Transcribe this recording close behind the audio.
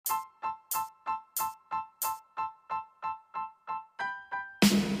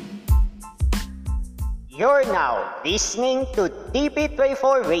You're now listening to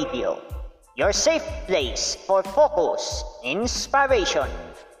DP24 Radio, your safe place for focus, inspiration,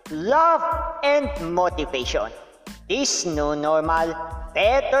 love, and motivation. This new normal,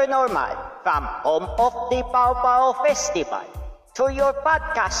 better normal, from home of the Pau Pau Festival to your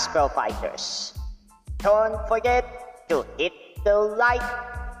podcast providers. Don't forget to hit the like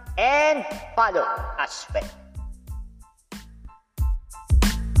and follow as well.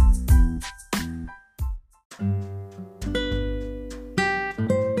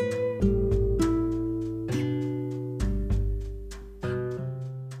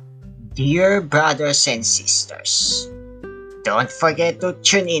 Dear brothers and sisters, don't forget to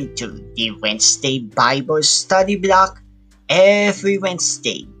tune into the Wednesday Bible Study Block every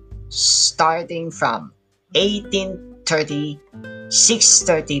Wednesday, starting from 18:30,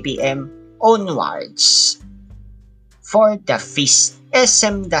 6:30 p.m. onwards, for the Feast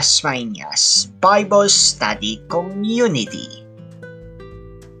SM Dasmanias Bible Study Community.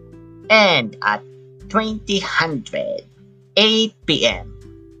 And at 20:00, 8 p.m.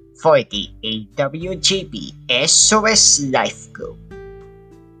 for the AWGP SOS Life Group.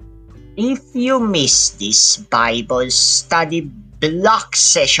 If you miss these Bible study block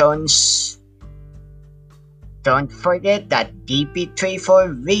sessions, don't forget that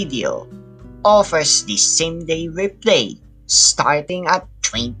DP24 Radio offers the same-day replay starting at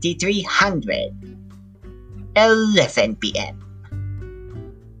 2300, 11 p.m.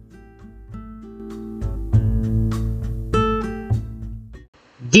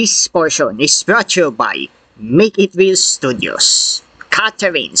 This portion is brought to you by Make It Real Studios,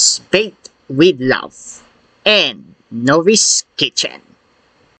 Catherine's Baked with Love, and Novice Kitchen.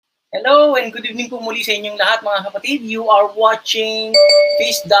 Hello and good evening po muli sa inyong lahat mga kapatid. You are watching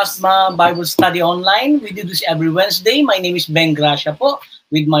Feast Dasma Bible Study Online. We do this every Wednesday. My name is Ben Gracia po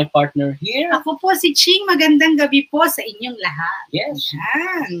with my partner here. Ako po si Ching. Magandang gabi po sa inyong lahat. Yes.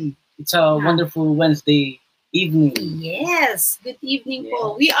 Yan. It's a wonderful Wednesday evening. Yes. Good evening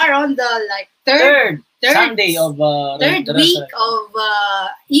po. We are on the third Sunday of third week of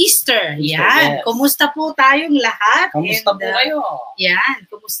Easter. Yan. Yes. Kumusta po tayong lahat? Kamusta po kayo? Yan.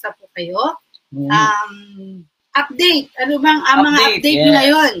 Kumusta po kayo? Update. Ano bang ang mga update yes.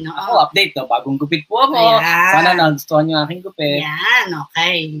 ngayon? Ako, update. No? Bagong gupit po ako. Ayan. Sana nagustuhan yung aking gupit. Yan.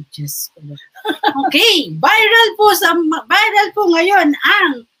 Okay. Just okay. Viral po ngayon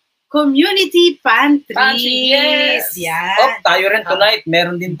ang Community Pantry. Yes. Yan. Oh, tayo rin tonight.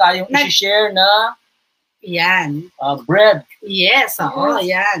 Meron din tayong i-share na yan. Bread. Yes, oo,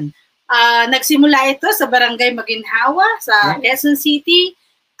 yan. Nagsimula ito sa Barangay Maginhawa sa Quezon City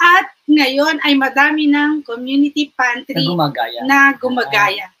at ngayon ay madami ng community pantry na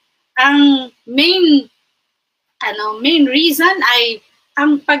gumagaya. Ang main reason ay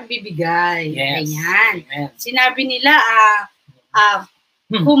ang pagbibigay. Yes. Ayan. Amen. Sinabi nila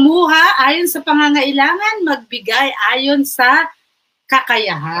kumuha ayon sa pangangailangan, magbigay ayon sa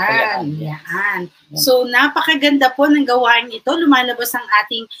kakayahan. Yan. So, napakaganda po ng gawain ito. Lumalabas ang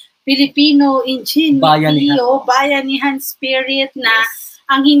ating Filipino ingenuity o bayanihan spirit na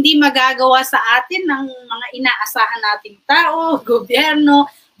ang hindi magagawa sa atin ng mga inaasahan nating tao,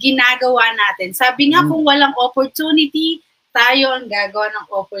 gobyerno, ginagawa natin. Sabi nga, kung walang opportunity, tayo ang gagawa ng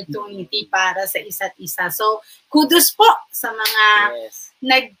opportunity para sa isa't isa. So, kudos po sa mga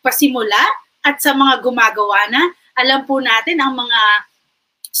nagpasimula at sa mga gumagawa na. Alam po natin, ang mga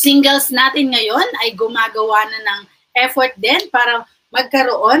singles natin ngayon ay gumagawa na ng effort din para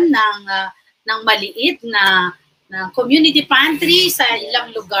magkaroon ng maliit na community pantry sa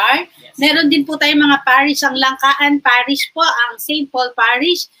ilang lugar. Meron din po tayong mga parish, ang Langkaan Parish po, ang St. Paul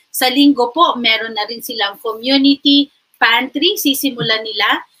Parish. Sa linggo po, meron na rin silang community pantry, sisimulan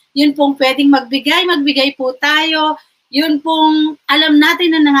nila. Yun pong pwedeng magbigay po tayo. Yun pong alam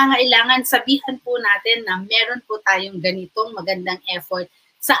natin na nangangailangan, sabihan po natin na meron po tayong ganitong magandang effort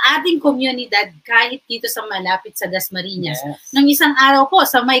sa ating komunidad kahit dito sa malapit sa Dasmariñas. Yes. Nung isang araw po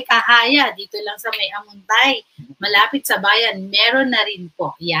sa May Kahaya, dito lang sa May Amuntay, malapit sa bayan, meron na rin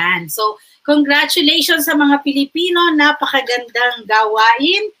po. Yan. So, congratulations sa mga Pilipino, napakagandang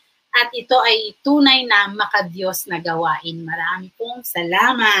gawain. At ito ay tunay na makadiyos na gawain. Marami pong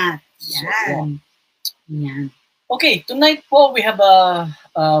salamat. Yan. Yan. Okay, tonight po we have a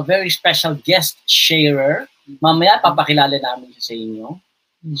very special guest sharer. Mamaya papakilala namin siya sa inyo.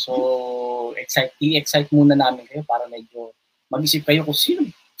 So, i-excite muna namin kayo para medyo mag-isip kayo kung sino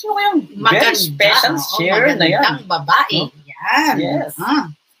kayong very special sharer na yan. Magandang babae. Yan. Yes.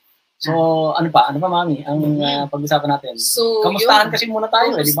 So, ano pa, Mami, ang pag-usapan natin? So, kamustahan kasi muna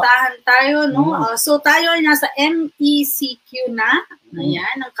tayo, di ba? Kamustahan tayo, no? So, tayo ay nasa MECQ na,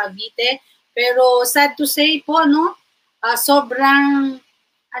 ayan, ng Cavite. Pero sad to say po, no? Sobrang,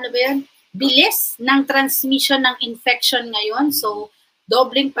 ano ba yan? Bilis ng transmission ng infection ngayon. So,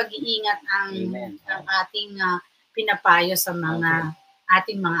 dobleng pag-iingat ang ating pinapayo sa mga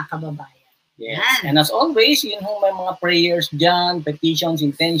ating mga kababayan. Yes. Yan. And as always, yun ho, may mga prayers dyan, petitions,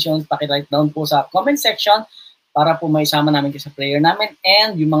 intentions, paki-write down po sa comment section para po may isama namin kayo sa prayer namin.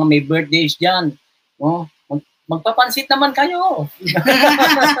 And yung mga may birthdays dyan, no? Magpapansit naman kayo.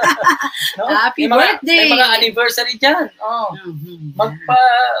 No? Happy birthday! May mga anniversary dyan. Oh.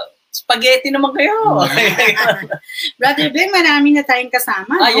 Spaghetti naman kayo. Brother Ben, marami na tayong kasama.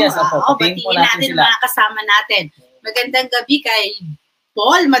 No? Yes, batiin natin ang mga kasama natin. Magandang gabi kay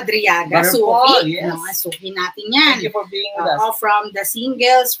Paul Madriaga. Paul, yes. Suki natin yan. Thank you for being with us. From the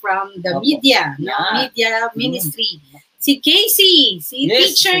singles, from the media, media ministry. Si Casey,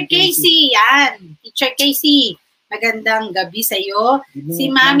 Teacher Casey. Yan, Teacher Casey. Magandang gabi sa iyo.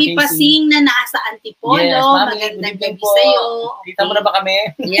 Si Mami Pasing na nasa Antipolo. Yes, magandang gabi sa iyo. Okay. Kita mo na ba kami?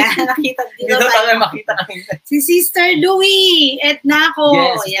 Yan, nakita dito tayo makita kami. Si Sister Louie Ednaco.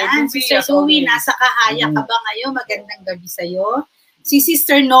 Yes, yan, Sister Louie, nasa Kahaya ka ba ngayon? Magandang gabi sa iyo. Si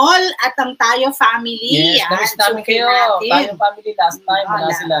Sister Nol at ang Tayo family. Yes, namiss namin kayo. Tayo family last time.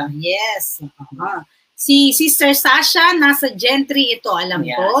 Wala sila. Yes. Si Sister Sasha, nasa Gentry ito, alam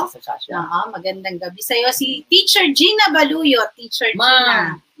ko. Magandang gabi sa iyo. Si Teacher Gina Baluyo. Teacher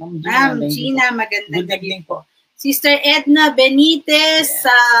Gina. Ma'am Gina, magandang gabi po. Sister Edna Benitez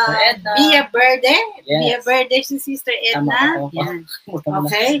sa Villa Verde. Villa Verde si Sister Edna. Yan.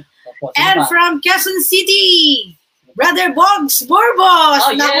 Okay. And from Quezon City, Brother Bogs Borbos.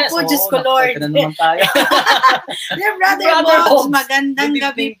 Naku po, Diyos ko Lord. Brother Bogs, magandang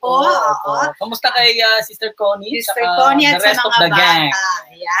gabi po. Kamusta kay Sister Connie? Sister Connie at sa mga bata.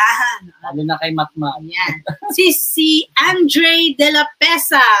 Yan. Lalo na kay Matma. Yan. Si Andre De La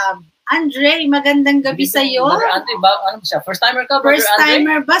Pesa. Andre, magandang gabi sa iyo. Brother Andre, ano siya? First timer ka, Brother Andre? First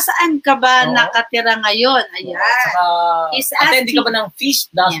timer ba? Saan ka ba nakatira ngayon? Ayan. Attending ka ba ng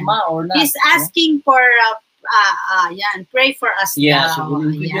feast, Dasma, or not? He's asking for yan, pray for us daw. So we'll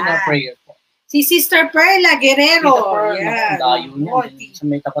include you in our prayer po. Si Sister Perla Guerrero. Dayo niya. Sa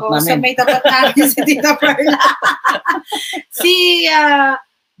may tapat namin. Sa may tapat namin si Tita Perla. Si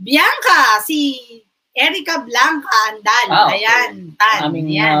Bianca, si Erica Blanca Andal. Ayan.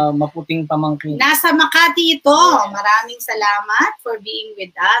 Aming maputing pamangkin. Nasa Makati ito. Maraming salamat for being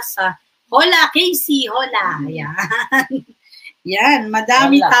with us. Hola, Casey. Hola. Ayan. Yan,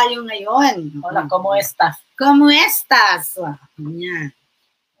 madami tayo ngayon. Hola, ¿cómo estás? ¿Cómo estás? Yan.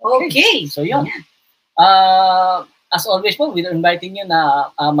 Okay. So yun. As always po, we're inviting you na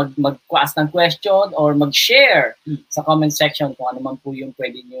mag-ask ng question or mag-share sa comment section kung ano man po yung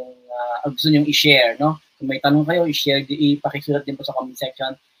pwede nyo, gusto nyo i-share. No? Kung may tanong kayo, i-share, ipakisulat din po sa comment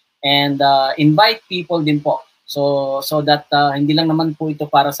section. And invite people din po. So that hindi lang naman po ito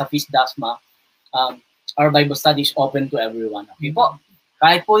para sa Feast Dasma. Our Bible study is open to everyone. Okay po?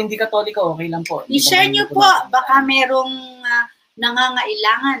 Kahit po hindi Katoliko, okay lang po. I-share nyo po. Baka merong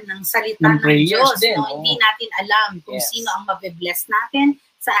nangangailangan ng salita ng Diyos. No? Hindi natin alam kung sino ang mabe-bless natin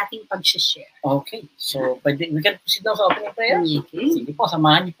sa ating pag-share. Okay. So, we can proceed now sa opening prayer. Sige po,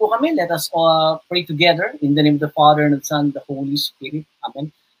 samahan niyo po kami. Let us all pray together in the name of the Father and the Son and the Holy Spirit.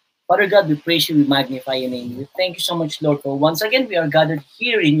 Amen. Father God, we praise you, we magnify your name. We thank you so much, Lord, for once again we are gathered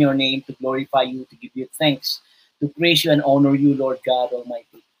here in your name to glorify you, to give you thanks, to praise you and honor you, Lord God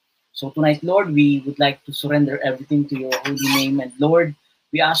Almighty. So tonight, Lord, we would like to surrender everything to your holy name. And Lord,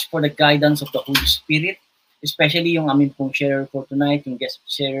 we ask for the guidance of the Holy Spirit, especially yung amin pong sharer for tonight, yung guest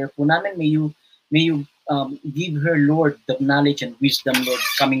sharer po namin. May you give her, Lord, the knowledge and wisdom, Lord,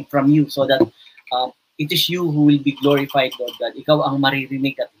 coming from you so that it is you who will be glorified, Lord God. Ikaw ang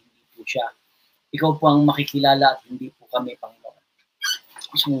maririnig at siya. Ikaw po ang makikilala at hindi po kami, Panginoon.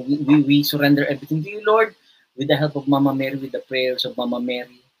 So we surrender everything to you, Lord, with the help of Mama Mary, with the prayers of Mama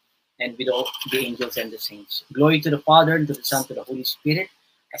Mary, and with all the angels and the saints. Glory to the Father, and to the Son, to the Holy Spirit,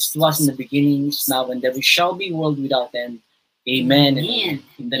 as it was in the beginning, is now, and there shall be world without end. Amen. Amen.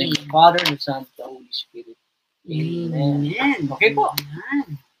 In the name of the Father, and the Son, and the Holy Spirit. Amen. Okay po.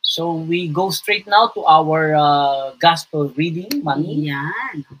 So we go straight now to our gospel reading, Mami.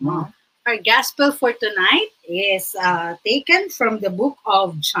 Yan. Our gospel for tonight is taken from the book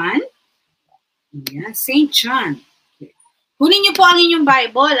of John. Yan, St. John. Kunin niyo po ang inyong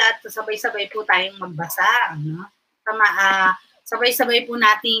Bible at sabay-sabay po tayong magbasa. No? Sabay-sabay po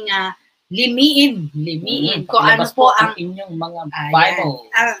nating limiin kung ano po ang inyong mga Bible.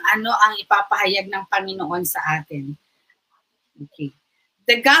 Ano ang ipapahayag ng Panginoon sa atin. Okay.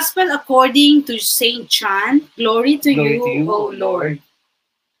 The Gospel according to St. John. Glory to you, O Lord.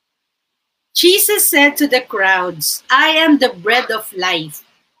 Jesus said to the crowds, I am the bread of life.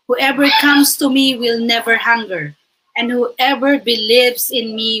 Whoever comes to me will never hunger, and whoever believes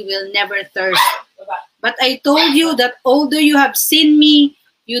in me will never thirst. But I told you that although you have seen me,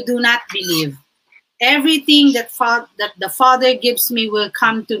 you do not believe. Everything that the Father gives me will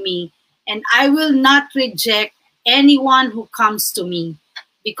come to me, and I will not reject anyone who comes to me,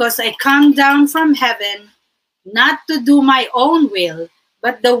 because I come down from heaven not to do my own will,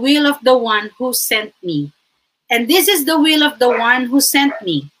 but the will of the one who sent me. And this is the will of the one who sent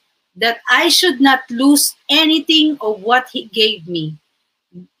me, that I should not lose anything of what he gave me,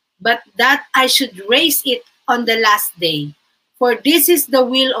 but that I should raise it on the last day. For this is the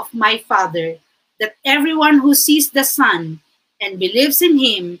will of my Father, that everyone who sees the Son and believes in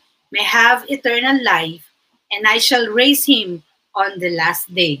him may have eternal life, and I shall raise him on the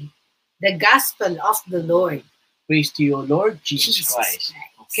last day. The Gospel of the Lord. Praise to you, Lord Jesus Christ.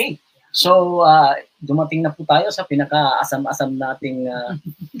 Okay. So, dumating na po tayo sa pinaka-asam-asam nating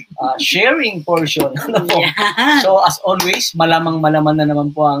sharing portion. Ano po? Yeah. So, as always, malamang-malaman na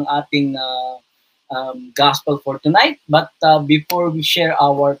naman po ang ating gospel for tonight. But before we share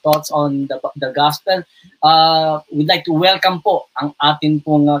our thoughts on the gospel, we'd like to welcome po ang atin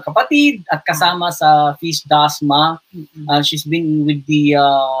pong kapatid at kasama sa Feast Dasma. She's been with the,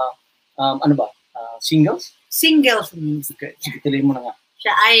 singles? Singles means. Okay, sige, tuloy mo na nga.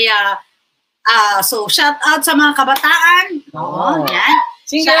 Siya ay, so shout out sa mga kabataan. Oo, yan.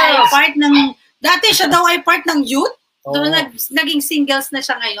 Siya ay Singles! part ng, dati siya daw ay part ng youth. So, Oo. naging singles na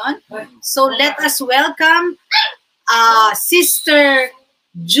siya ngayon. So, let us welcome Sister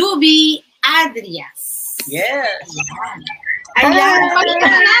Juby Adrias. Yes! Ayan. Pakita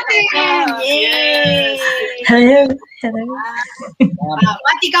na natin. Yay! Hello. Hello.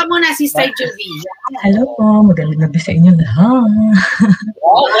 Pati ka muna, Sister Juby. Hello po. Magandang gabi sa inyo lahat.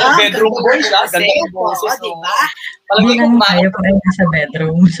 Wow, bedroom voice, ha? Ganda Kasi ng po, boses. di ba? Palagi Hindi ko lang kumain. tayo po ay nasa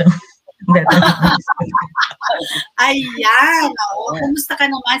bedroom. So, bedroom. Ayan. Oo. Kumusta ka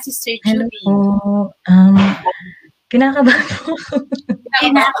naman, Sister Hello Juby? po. Kinakabahan po.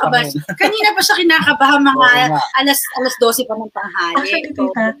 Kinakabahan. Kanina pa siya kinakabahan mga Oo nga. alas 12 pa ng tanghali. Actually,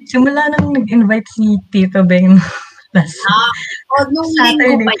 tita, simula nang nag-invite si Tito Ben last Nung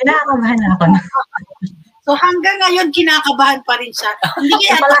linggo Saturday, pa yun. kinakabahan ako. So hanggang ngayon, kinakabahan pa rin siya. Hindi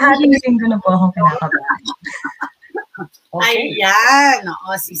kaya Palahating linggo na po akong kinakabahan. Okay. Ayan.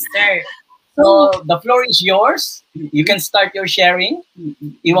 Oo, sister. So, the floor is yours. You can start your sharing.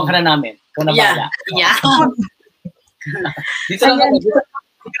 Iwan ka na namin. Ikaw na bahala. Yeah. Dito lang kami.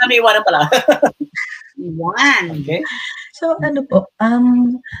 Dito kami iwanan pala. Yan. Okay? So, ano po,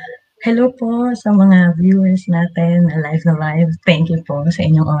 hello po sa mga viewers natin na live. Thank you po sa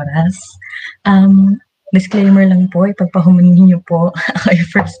inyong oras. Disclaimer lang po, ipagpahumanin niyo po ako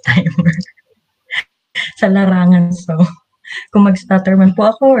yung first timer sa larangan. So, kung mag-stutter man po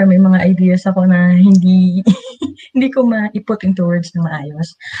ako or may mga ideas ako na hindi hindi ko ma-put into words na maayos,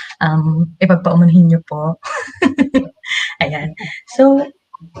 ipagpaumanhin niyo po. Ayan. So,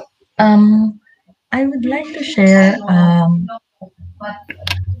 I would like to share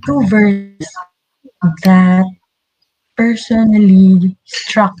two verses that personally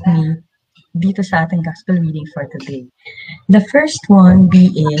struck me dito sa ating gospel reading for today. The first one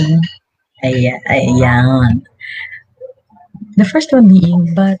being, ayan. The first one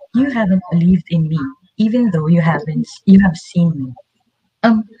being, but you haven't believed in me, even though you have seen me.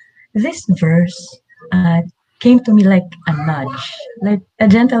 This verse came to me like a nudge, like a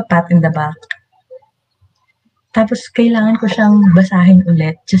gentle pat in the back. Tapos kailangan ko siyang basahin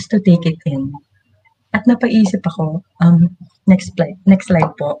ulit just to take it in. At napaisip ako, next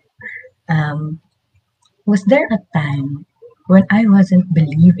slide po. Was there a time when I wasn't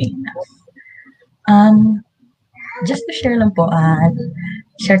believing enough? Just to share lang po,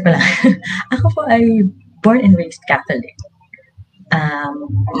 share ko lang. Ako po ay born and raised Catholic.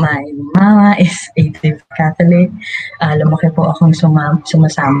 My mama is a devout Catholic. Lumaki po akong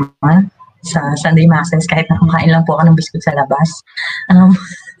sumasama sa Sunday Masses kahit nakakain lang po ako ng biscuit sa labas.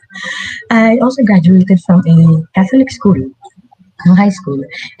 I also graduated from a Catholic school, high school,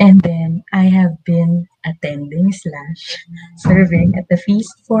 and then I have been attending / serving at the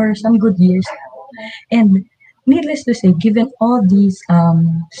feast for some good years now. And needless to say, given all these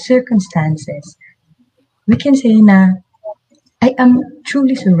circumstances, we can say na I am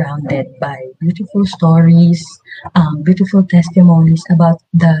truly surrounded by beautiful stories, beautiful testimonies about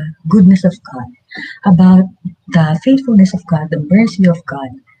the goodness of God, about the faithfulness of God, the mercy of God.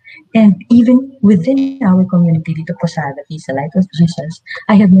 And even within our community dito po sa the Feast, the Light of Jesus,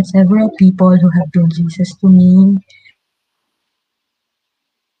 I have met several people who have brought Jesus to me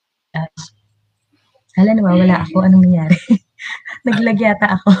as Hala, nawawala ako. Anong nangyari? Naglag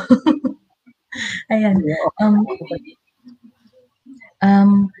yata ako. Ayan.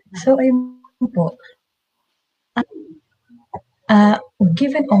 So, ayun po.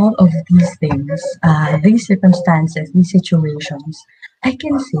 Given all of these things, these circumstances, these situations, I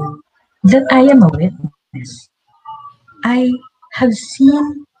can say that I am a witness. I have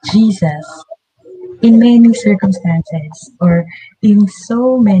seen Jesus in many circumstances or in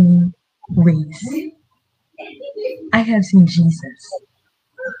so many ways. I have seen Jesus.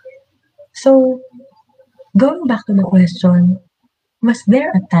 So, going back to the question, was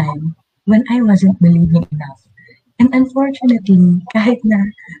there a time when I wasn't believing enough? And unfortunately, kahit na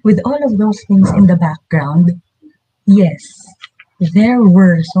with all of those things in the background, yes, there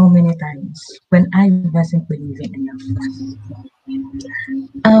were so many times when I wasn't believing enough.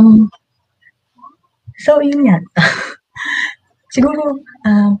 So yun nga. Siguro,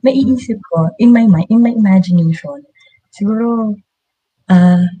 naiisip ko, in my mind, in my imagination, siguro,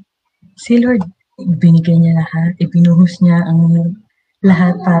 si Lord, binigay niya lahat, ipinuhos niya ang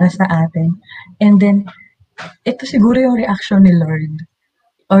lahat para sa atin. And then, ito siguro yung reaction ni Lord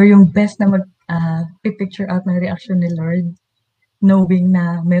or yung best na picture out ng reaction ni Lord knowing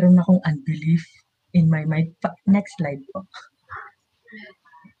na meron akong unbelief in my mind. Next slide po.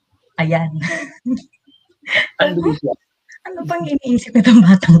 Ayan. Ano pang iniisip nitong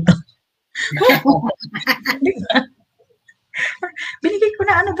batang to? Diba? Binigay ko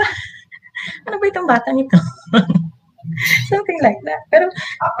na ano ba? Ano ba itong batang ito? Something like that. Pero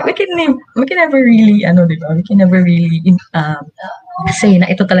we can never really diba? We can never really say na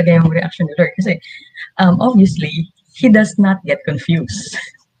ito talaga yung reaction ni Lord kasi obviously he does not get confused.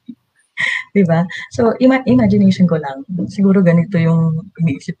 Diba? So imagination ko lang siguro ganito yung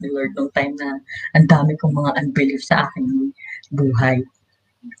iniisip ni Lord nung time na ang dami kong mga unbelief sa aking buhay.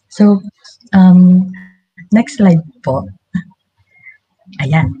 So next slide po.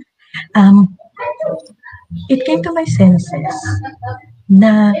 Ayan. It came to my senses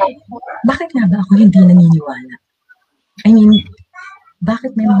na bakit nga ba ako hindi naniniwala? I mean,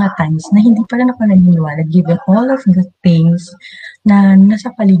 bakit may mga times na hindi pa rin ako naniniwala given all of the things na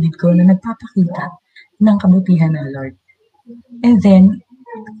nasa paligid ko na nagpapakita ng kabutihan ng Lord. And then,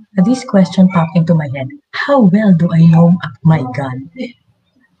 this question popped into my head. How well do I know my God?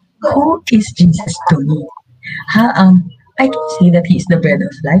 Who is Jesus to me? I can say that He is the bread of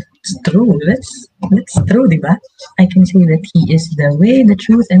life. It's true. That's true, diba? I can say that He is the way, the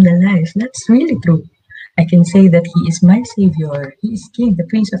truth, and the life. That's really true. I can say that He is my Savior. He is King, the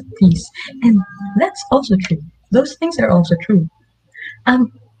Prince of Peace. And that's also true. Those things are also true.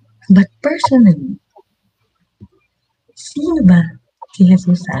 But personally, sino ba si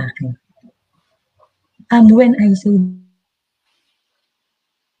Jesus sa akin?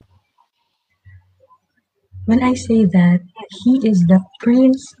 When I say that He is the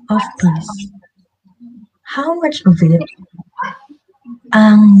Prince of Peace, how much of it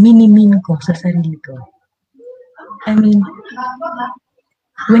ang minimin ko sa sarili ko? I mean,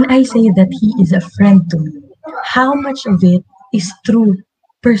 when I say that He is a friend to me, how much of it is true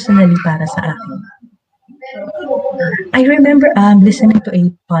personally para sa akin? I remember listening to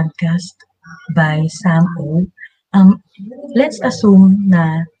a podcast by Sam O. Let's assume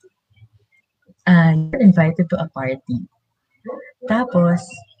na you're invited to a party. Tapos,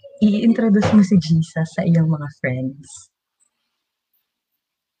 i-introduce mo si Jesus sa iyong mga friends.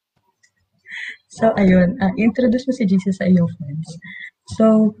 So, ayun, introduce mo si Jesus sa iyong friends.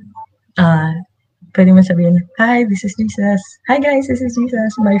 So, pwede mo sabihin, hi, this is Jesus. Hi guys, this is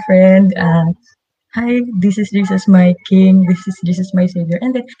Jesus, my friend. Hi, this is Jesus, my King. This is Jesus, my Savior.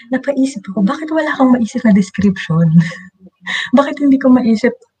 And then, napaisip ako, bakit wala akong maisip na description? Bakit hindi ko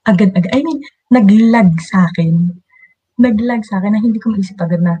maisip agad-agad? I mean, naglag sa akin na hindi ko maisip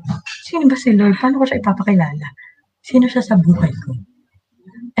agad na, sino ba si Lord? Paano ko siya ipapakilala? Sino siya sa buhay ko?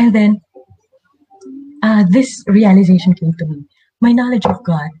 And then, this realization came to me. My knowledge of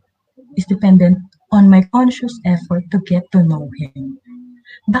God is dependent on my conscious effort to get to know Him.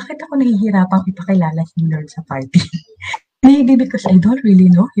 Bakit ako nahihirapang ipakilala si Lord sa party? Maybe because I don't really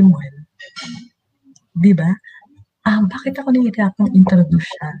know Him well. Diba? Bakit ako nahihirapang introduce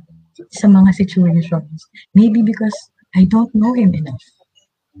siya sa mga situations? Maybe because I don't know Him enough.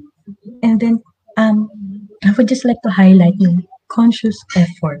 And then, I would just like to highlight yung conscious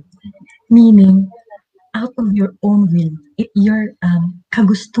effort. Meaning, out of your own will, your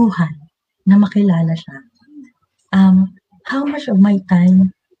kagustuhan na makilala siya. How much of my time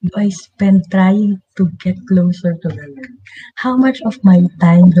do I spend trying to get closer to the Lord? How much of my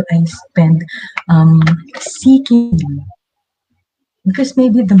time do I spend seeking Him? Because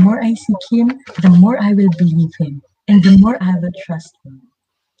maybe the more I seek Him, the more I will believe Him, and the more I will trust Him.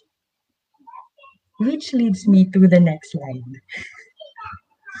 Which leads me to the next slide.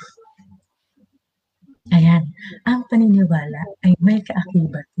 Ayan, ang paniniwala ay may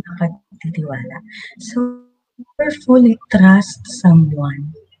kaakibat na pagtitiwala. So, never fully trust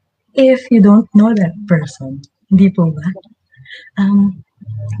someone if you don't know that person. Hindi po ba?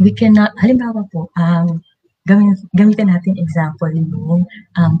 We cannot, halimbawa po, gamitin natin example yung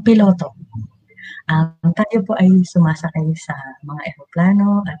piloto. Tayo po ay sumasakay sa mga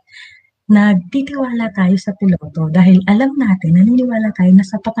eroplano at nagtitiwala tayo sa piloto dahil alam natin, naniniwala tayo na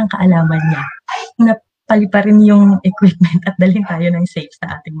sapat ang kaalaman niya na paliparin yung equipment at dalhin tayo ng safe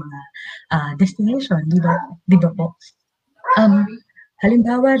sa ating mga destination, di ba po?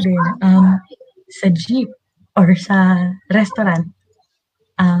 Halimbawa din, sa jeep or sa restaurant,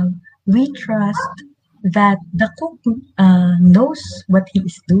 we trust that the cook knows what he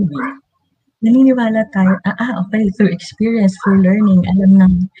is doing. Naniniwala tayo, okay, through experience, through learning, alam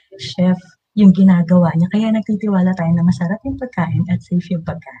ng chef yung ginagawa niya. Kaya nagtitiwala tayo na masarap yung pagkain at safe yung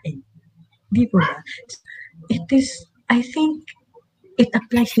pagkain. Di po ba? I think it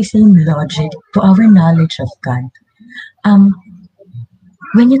applies the same logic to our knowledge of God.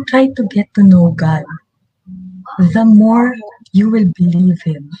 When you try to get to know God, the more you will believe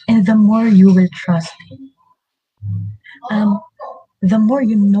Him and the more you will trust Him. The more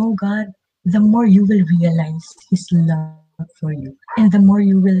you know God, the more you will realize His love for you and the more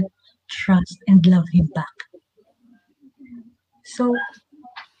you will trust and love Him back. So,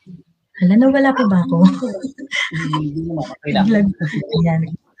 nawala po ba ako? Ayan.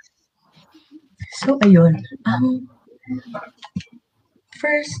 So, ayun.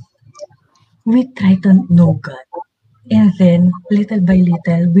 First, we try to know God. And then, little by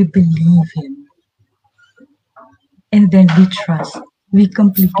little, we believe Him. And then we trust. We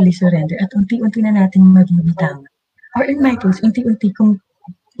completely surrender. At unti-unti na natin mabibitawan. Or in my case, unti-unti kong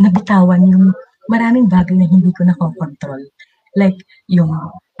nabitawan yung maraming bagay na hindi ko nakokontrol. Like, yung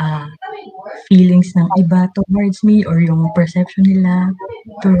feelings ng iba towards me or yung perception nila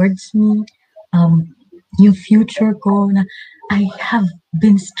towards me. Yung future ko na I have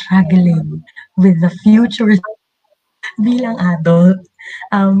been struggling with the future bilang adult.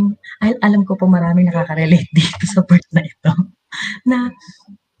 Alam ko po maraming nakaka-relate dito sa part na ito. Na,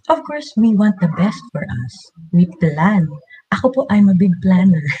 of course, we want the best for us. We plan. Ako po, I'm a big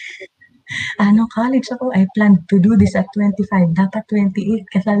planner. Nung college ako, I planned to do this at 25. Dapat 28,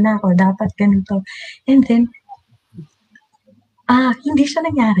 kasal na ako. Dapat ganito. And then, hindi siya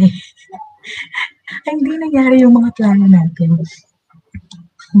nangyari. Hindi nangyari yung mga plano natin.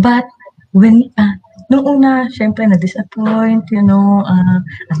 But, when, nung una, syempre, na-disappoint,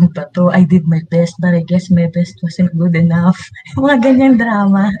 ano pa to, I did my best, but I guess my best wasn't good enough. Mga ganyan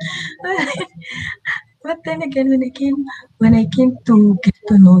drama. But then again, when I came to get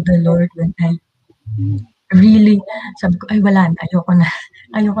to know the Lord, when I really, sabi ko, ay wala na,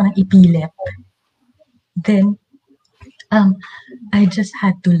 ayoko na ipilit. Then, I just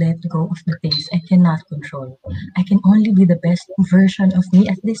had to let go of the things I cannot control. I can only be the best version of me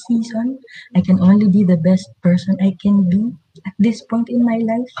at this season. I can only be the best person I can be at this point in my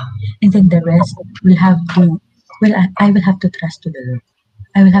life. And then the rest I will have to trust to the Lord.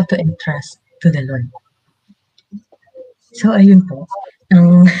 I will have to entrust to the Lord. So, ayun po,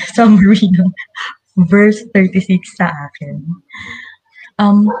 ang summary ng verse 36 sa akin.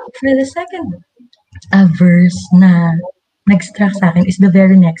 For the second verse na nag-struck sa akin is the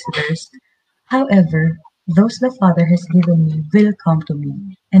very next verse. However, those the Father has given me will come to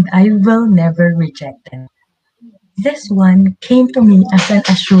me, and I will never reject them. This one came to me as an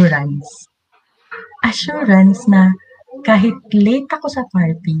assurance. Assurance na kahit late ako sa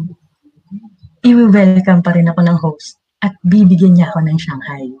party, i-welcome pa rin ako ng host. At bibigyan niya ako ng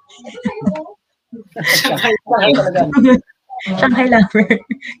Shanghai. Shanghai lover.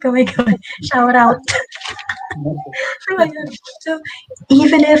 Kamay. Shout out. So,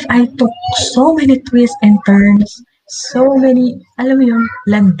 even if I took so many twists and turns, so many, alam mo yun,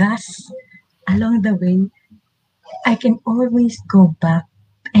 landas along the way, I can always go back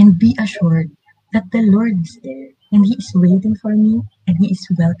and be assured that the Lord is there and He is waiting for me and He is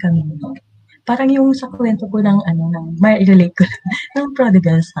welcoming me. Parang yung sa kwento ko ng may relate ko ng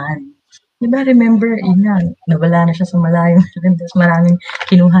prodigal son. Diba, remember, nawala na siya sa malayong tapos maraming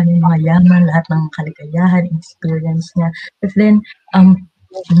kinuha niya yung mga yaman, lahat ng kaligayahan, experience niya. But then,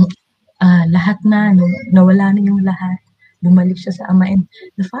 lahat na, nawala na yung lahat, bumalik siya sa ama, and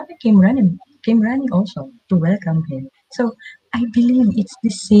the father came running also to welcome him. So, I believe it's the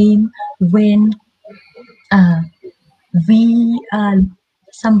same when we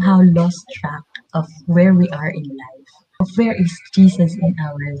somehow lost track of where we are in life, of where is Jesus in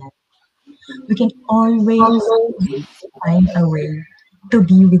our life. We can always find a way to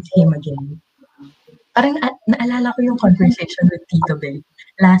be with Him again. Parang naalala ko yung conversation with Tito Ben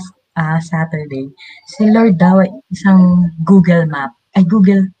last Saturday. Si Lord daw ay isang Google Map. Ay,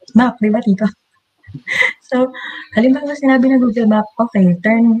 Google Map, di ba, Tito? So, halimbawa sinabi ng Google Map, okay,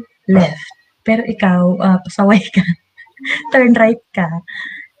 turn left. Pero ikaw, pasaway ka. Turn right ka.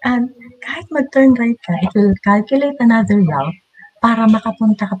 And kahit mag-turn right ka, it will calculate another route para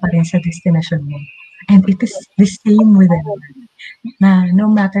makapunta ka pa rin sa destination mo. And it is the same with everyone. Na no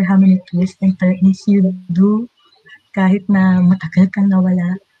matter how many twists and turns you do, kahit na matagal kang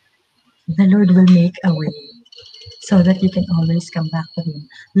nawala, the Lord will make a way so that you can always come back to Him.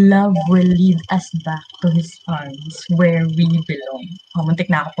 Love will lead us back to His arms where we belong. Oh, muntik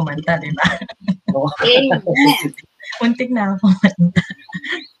na ako kumanta, di ba? Amen. Muntik na ako kumanta.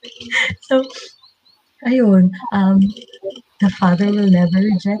 So, ayun, the Father will never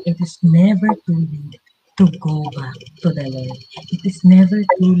reject. It is never too late to go back to the Lord. It is never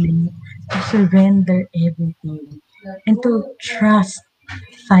too late to surrender everything and to trust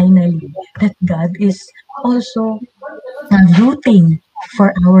finally that God is also rooting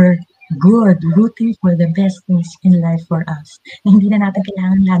for our good, rooting for the best things in life for us. Na hindi na natin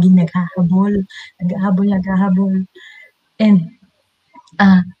kailangan laging naghahabol. And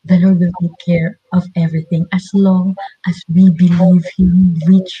the Lord will take care of everything as long as we believe Him,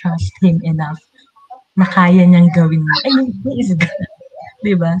 we trust Him enough. Makaya niyang gawin. He is God.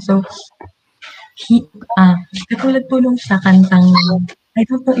 Diba? So, katulad po nung sa kantang, I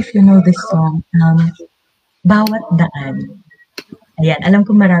don't know if you know this song, Bawat Daan. Ayan, alam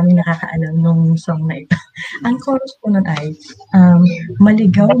ko maraming nakakaalam nung song na ito. Ang chorus po nun ay,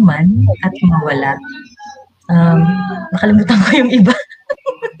 maligaw man at mawala. Nakalimutan ko yung iba.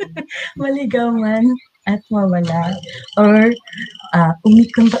 Maligaw man at mawala. Or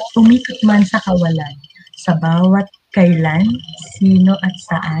umikot man sa kawalan. Sa bawat kailan, sino at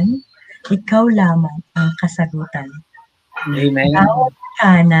saan, ikaw lamang ang kasagutan. Amen. Bawat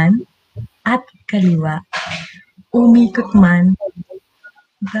kanan at kaliwa, umikot man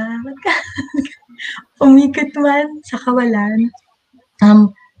sa kawalan,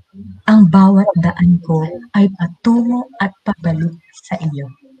 ang bawat daan ko ay patungo at pabalik sa iyo.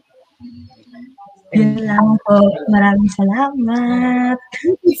 Yun lang po. Maraming salamat.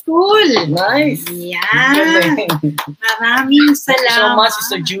 Beautiful. Nice. Yan. Maraming Thank you so salamat. much,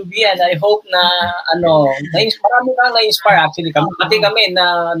 Sister Juby, and I hope na, marami kang na-inspire actually. Pati kami,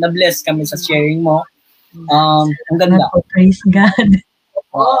 na-bless kami sa sharing mo. Ang ganda. Praise God.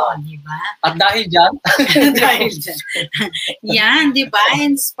 Oh, di ba? At dahil dyan, Dahil dyan. Yan, di ba?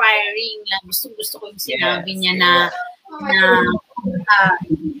 Inspiring lang. Gusto ko yung sinabi niya na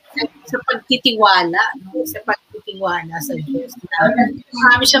sa pagtitiwala, no? Sa pagtitiwala sa Diyos.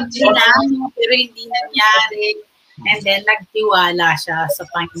 Marami siyang plano, pero hindi nangyari. And then, nagtiwala siya sa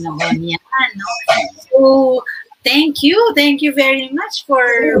Panginoon niya. No? So, thank you very much for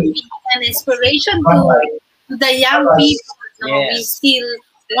being an inspiration to the young people. No? Yes. We still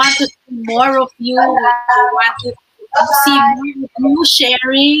want to see more of you. We want to see more of you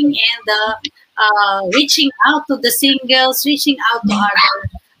sharing and reaching out to the singles, reaching out to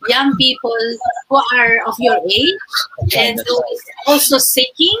other young people who are of your age and who is also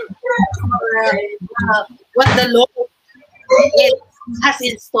seeking for what the Lord has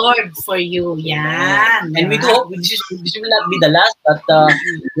in store for you. Yan. and we do hope this will not be the last, but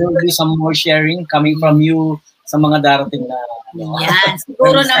there will be some more sharing coming from you sa mga darating na Yan.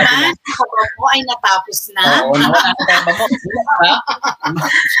 Siguro naman, kapag mo ay natapos na. Oo,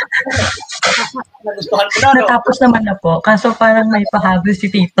 nagustuhan mo na, no? Natapos naman na po. Kaso parang may pahabol si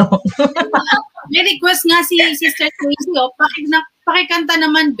Tito. May request nga si Sister Tracy, pakikanta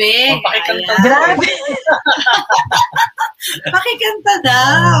naman, Be. Pakikanta. Ayan. Grabe. Pakikanta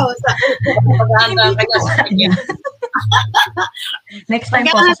daw. Paghahanda ka niya sa kanya. Next time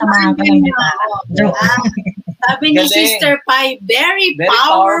po, sasamahan ko ng gitara. Joke. Sabi ni Galing. Sister Pai, very Very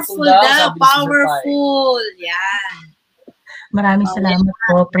powerful powerful daw, daw. sabi ni Sister Powerful. Yan. Maraming salamat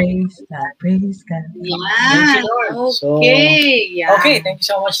po. Praise God. Praise God. Yan. Thank you, Lord. Okay. Yan. Okay, thank you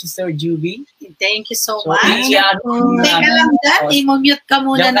so much, Sister Juby. Thank you so So, much. yan. Teka lang dyan, i-mute ka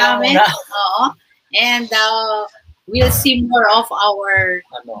muna Diyan ka namin. muna. Oo. And we'll see more of our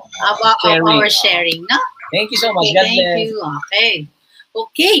sharing, no? Thank you so much. Okay, God thank bless. you.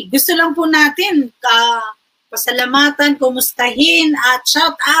 Okay, gusto lang po natin pasalamatan, kumustahin at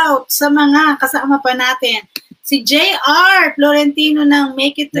shout out sa mga kasama pa natin Si JR Florentino ng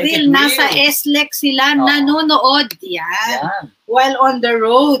Make It Make Real, It nasa Real. SLEX sila, Oo. nanonood. Yan. Yan. While on the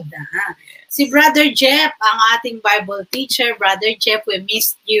road. Si Brother Jeff, ang ating Bible teacher. Brother Jeff, we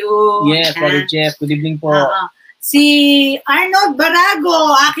missed you. Yes, Brother Jeff. Good evening po. Oo. Si Arnold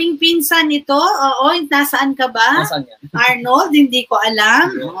Barago, aking pinsan ito. Oo, nasaan ka ba? Nasaan yan? Arnold, hindi ko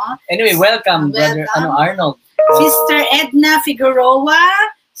alam. Yeah. Oo. Anyway, welcome, Brother Welcome. Arnold. Sister Edna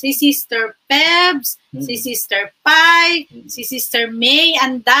Figueroa, si Sister Pebs, si Sister Pai, si Sister May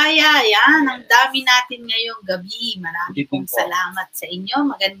Andaya. Yan, ang dami natin ngayong gabi. Maraming pong salamat sa inyo.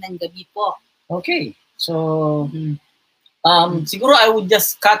 Magandang gabi po. Okay. So, siguro I would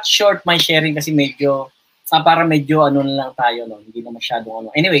just cut short my sharing kasi medyo, para medyo ano na lang tayo, no? Hindi na masyadong ano.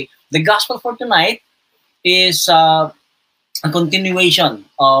 Anyway, the gospel for tonight is a continuation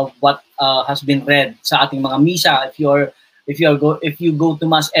of what has been read sa ating mga misa. If you go to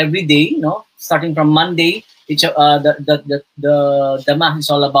mass every day, no, starting from Monday, it's the mass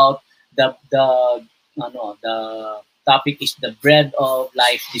is all about the topic is the bread of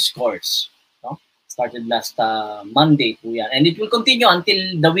life discourse. No, started last Monday po yan, and it will continue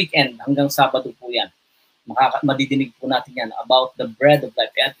until the weekend hanggang Sabado po yan. Madidinig po natin yan about the bread of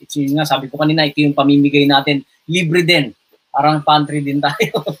life. At it's yun nga, sabi ko kanina, ito yung pamimigay natin, libre din. Parang pantry din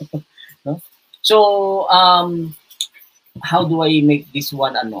tayo. No? So, how do I make this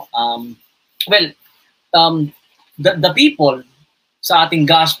one the people sa ating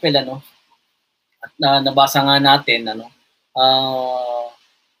gospel at nabasa nga natin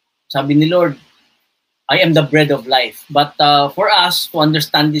sabi ni Lord, I am the bread of life. But for us to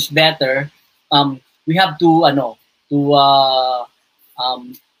understand this better, we have to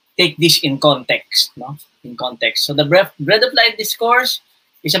take this in context, no? In context. So the bread of life discourse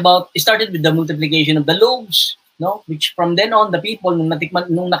is it started with the multiplication of the loaves, no? Which from then on, the people,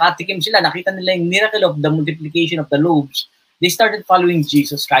 nung nakatikim sila, nakita nila yung miracle of the multiplication of the loaves, they started following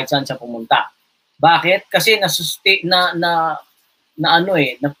Jesus kahit saan siya pumunta. Bakit? Kasi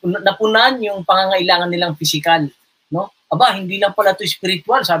napunan yung pangangailangan nilang physical, no? Aba, hindi lang pala to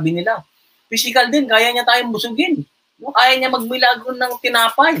spiritual, sabi nila. Physical din, kaya niya tayong busugin. No? Kaya niya magmilagro ng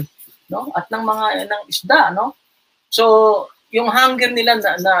tinapay, no? At ng isda, no? So, yung hunger nila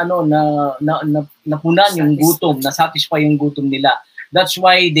napunan yung gutom, na-satisfy yung gutom nila. That's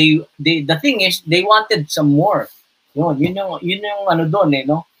why the thing is, they wanted some more. Yun yung doon,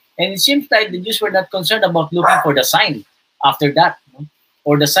 no? And it seems like the Jews were not concerned about looking for the sign after that, no?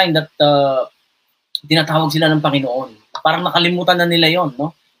 Or the sign that tinatawag sila ng Panginoon. Parang nakalimutan na nila yon,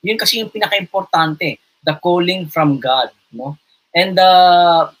 no? Yun kasi yung pinaka-importante, the calling from God, no? And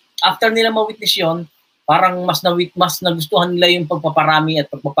after nila ma-witness yun, parang mas nagustuhan nila yung pagpaparami at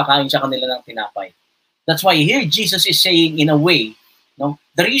pagpapakain sa kanila ng tinapay. That's why here Jesus is saying in a way, no?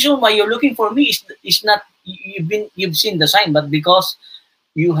 The reason why you're looking for me is not you've seen the sign, but because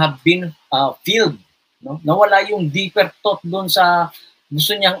you have been filled, no? Nawala yung deeper thought doon sa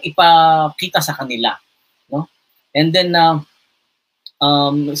gusto niyang ipakita sa kanila, no? And then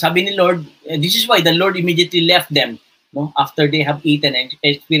sabi ni Lord, this is why the Lord immediately left them, no? After they have eaten and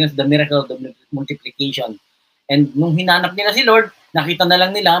experienced the miracle of the multiplication. And nung hinanap nila si Lord, nakita na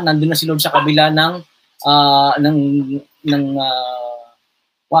lang nila, nandun na si Lord sa kabila ng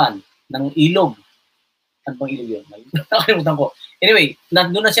ilog. Ano bang ilog yun? Nakalimutan ko. Anyway,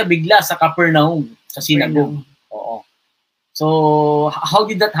 nandun na siya bigla sa Capernaum, sa synagogue. Oo. So, how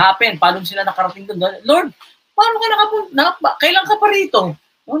did that happen? Paano sila nakarating doon? Lord, paano ka kailan ka pa rito?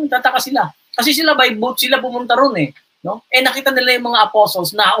 No, nagtataka sila. Kasi sila by boat sila pumunta ron eh. No? Eh nakita nila yung mga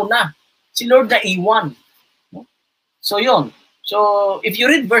apostles nauna. Si Lord na iwan. No? So yun. So if you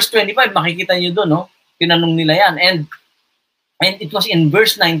read verse 25, makikita niyo doon, no? Tinanong nila yan. And it was in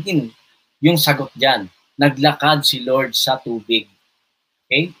verse 19 yung sagot diyan. Naglakad si Lord sa tubig.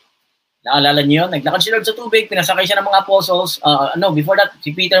 Okay? Naalala niyo yun? Naglakad si Lord sa tubig, pinasakay siya ng mga apostles. Before that,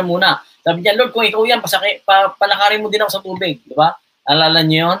 si Peter muna. Sabi niya, Lord, kung ikaw yan, palakarin mo din ako sa tubig. Di ba? Naalala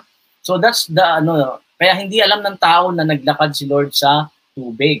niyo yun? So that's kaya hindi alam ng tao na naglakad si Lord sa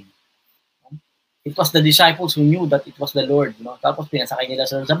tubig. It was the disciples who knew that it was the Lord. No? Tapos pinasakay nila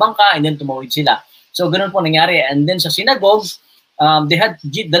sa bangka and then tumawid sila. So ganun po nangyari. And then sa synagogue,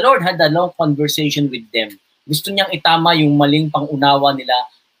 the Lord had a long conversation with them. Gusto niyang itama yung maling pangunawa nila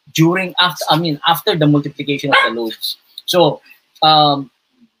after the multiplication of the loaves. So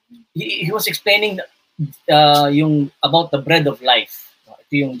he was explaining about the bread of life.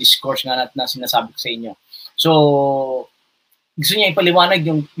 Ito yung discourse nga na sinasabi ko sa inyo. So gusto niya ipaliwanag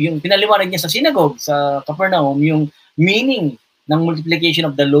yung pinaliwanag niya sa synagogue sa Capernaum yung meaning ng multiplication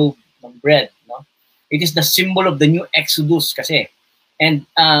of the loaf ng bread, no? It is the symbol of the new Exodus kasi. And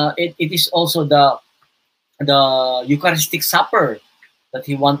it is also the Eucharistic supper that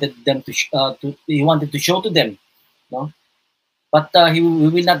he wanted them he wanted to show to them, no? But we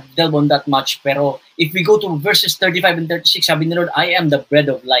will not delve on that much. Pero if we go to verses 35 and 36, sabi ni Lord, I am the bread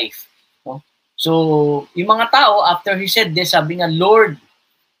of life. No? So, yung mga tao, after he said this, sabi nga, Lord,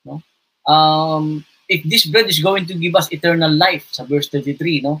 no? If this bread is going to give us eternal life, sa verse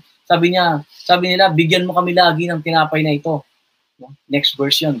 33, no? Sabi nila, bigyan mo kami lagi ng tinapay na ito. No? Next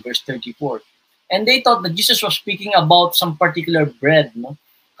verse yun, verse 34. And they thought that Jesus was speaking about some particular bread, no?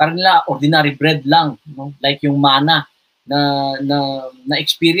 Karila ordinary bread lang, no? Like yung manna na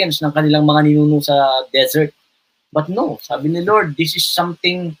experience ng kanilang mga ninuno sa desert. But no, sabi ni Lord, this is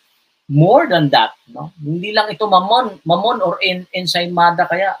something more than that, no? Hindi lang ito mamon or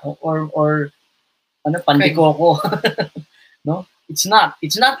ensaymada kaya or ano pandikoko. No? It's not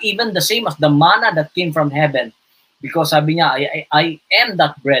even the same as the manna that came from heaven. Because sabi niya, I am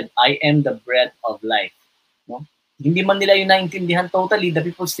that bread. I am the bread of life. No? Hindi man nila yung naintindihan totally. The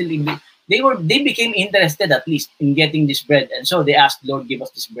people still, they became interested at least in getting this bread. And so they asked, Lord, give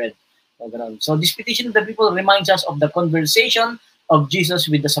us this bread. So this petition of the people reminds us of the conversation of Jesus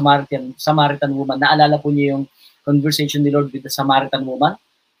with the Samaritan woman. Naalala po niyo yung conversation ni Lord with the Samaritan woman?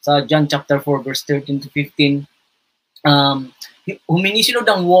 Sa John chapter 4, verse 13 to 15. Humingi si Lord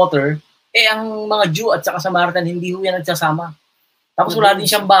ng water, ang mga Jew at saka Samaritan, hindi ho yan nagsasama. Tapos wala din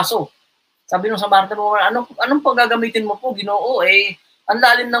siyang baso. Sabi ng Samaritan mo, anong paggagamitin mo po, Ginoo? Ang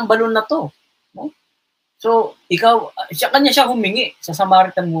lalim ng balon na to. No? So, kanya siya humingi sa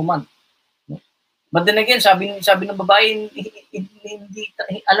Samaritan woman. No? But then again, sabi ng babae, hindi,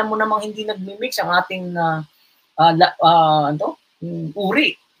 alam mo namang hindi nagmimix ang ating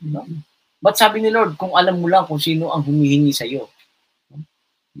uri. No? But sabi ni Lord, kung alam mo lang kung sino ang humihingi sa iyo,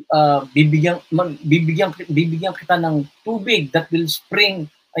 bibigyan kita ng tubig that will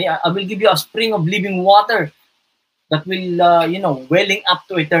spring. I will give you a spring of living water that will welling up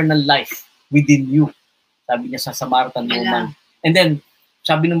to eternal life within you. Sabi niya sa Samaritan woman. And then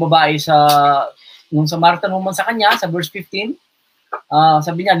sabi ng babae nung Samaritan woman sa kanya sa verse 15,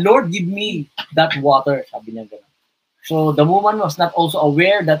 sabi niya, Lord, give me that water. Sabi niya gano'n. So the woman was not also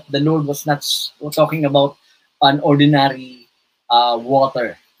aware that the Lord was not talking about an ordinary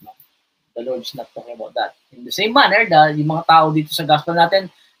water. No? The Lord is not talking about that. In the same manner, yung mga tao dito sa gospel natin,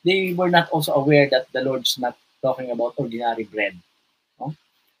 they were not also aware that the Lord is not talking about ordinary bread. No?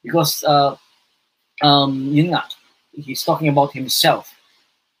 Because, yun nga, he's talking about himself.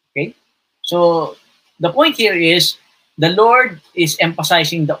 Okay? So, the point here is, the Lord is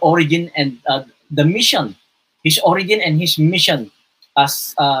emphasizing the origin and the mission, his origin and his mission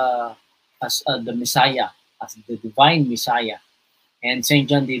as the Messiah, as the divine Messiah. And St.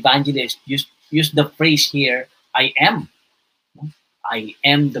 John the Evangelist used the phrase here, I am. I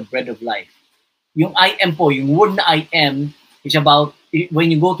am the bread of life. Yung I am po, yung word na I am is about, when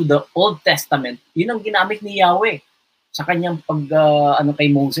you go to the Old Testament, yun ang ginamit ni Yahweh sa kanyang kay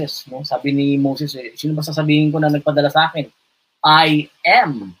Moses. No? Sabi ni Moses, sino ba sasabihin ko na nagpadala sa akin? I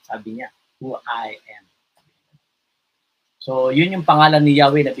am, sabi niya, who I am. So, yun yung pangalan ni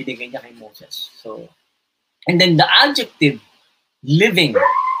Yahweh na binigay niya kay Moses. So, and then the adjective living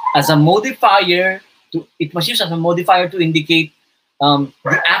as a modifier, it was used as a modifier to indicate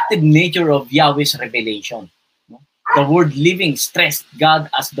the active nature of Yahweh's revelation. The word living stressed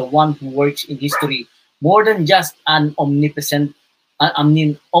God as the one who works in history more than just an omnipresent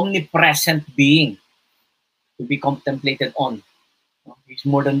being to be contemplated on. It's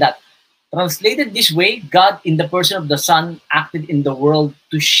more than that. Translated this way, God in the person of the Son acted in the world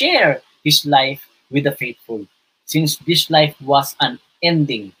to share his life with the faithful. Since this life was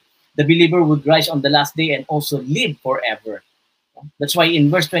unending, the believer would rise on the last day and also live forever. That's why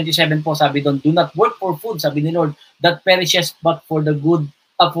in verse 27 po, sabi doon, do not work for food, sabi ni Lord, that perishes, but for the good,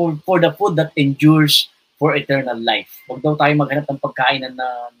 for the food that endures for eternal life. Huwag daw tayo maghanap ng pagkain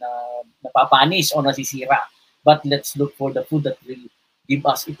na napapanis o nasisira. But let's look for the food that will give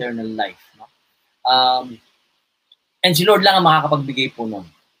us eternal life. No? And si Lord lang ang makakapagbigay po nun.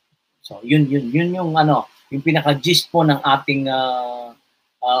 So, yun yung yung pinaka-gist po ng ating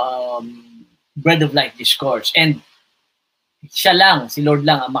bread of life discourse. And siya lang, si Lord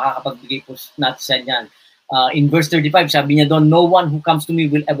lang ang makakapagbigay po natin sa niyan. In verse 35, sabi niya doon, no one who comes to me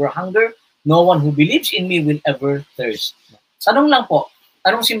will ever hunger, no one who believes in me will ever thirst. Tanong lang po,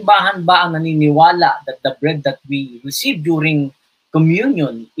 anong simbahan ba ang naniniwala that the bread that we receive during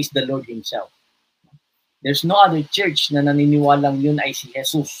communion is the Lord Himself? There's no other church na naniniwalang yun ay si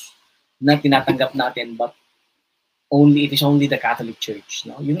Jesus na tinatanggap natin, but it is only the Catholic Church.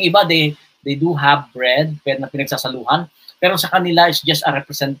 No? Yung iba, they do have bread na pinagsasaluhan, pero sa kanila is just a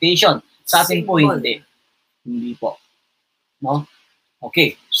representation. Sa atin po hindi. Hindi po. No?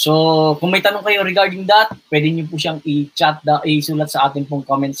 Okay. So, kung may tanong kayo regarding that, pwede niyo po siyang i-chat, isulat sa ating pong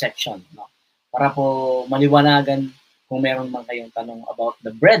comment section. No? Para po maliwanagan kung meron man kayong tanong about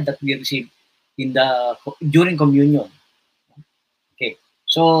the bread that we receive during communion. Okay.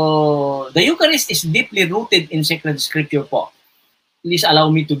 So, the Eucharist is deeply rooted in sacred scripture po. Please allow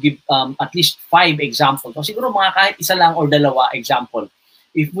me to give at least 5 examples. So, siguro mga kahit isa lang or dalawa example.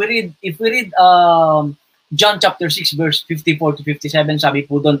 If we read John chapter 6 verse 54 to 57, sabi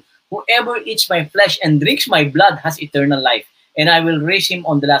po doon, whoever eats my flesh and drinks my blood has eternal life, and I will raise him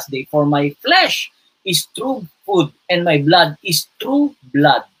on the last day. For my flesh is true food, and my blood is true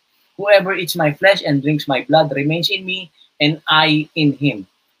blood. Whoever eats my flesh and drinks my blood remains in me, and I in him.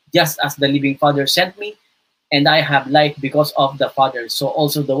 Just as the living Father sent me, and I have life because of the Father, so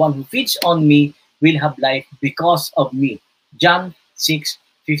also the one who feeds on me will have life because of me. John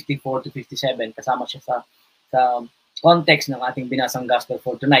 6:54 to 57, kasama siya sa context ng ating binasang gospel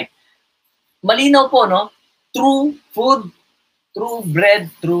for tonight. Malinaw po, no? True food, true bread,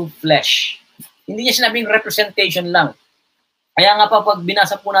 true flesh. Hindi niya sinabing representation lang. Kaya nga pa, pag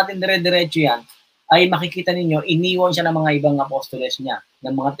binasa po natin dire-diretso yan, ay makikita ninyo, iniwan siya ng mga ibang apostoles niya,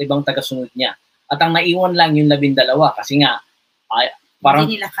 ng mga ibang tagasunod niya. At ang naiwan lang yung 12, kasi nga, parang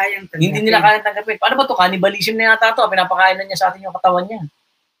hindi nila kayang tanggapin. Hindi nila kayang tanggapin. Paano ba to? Cannibalism na yata to. Pinapakain na niya sa atin yung katawan niya.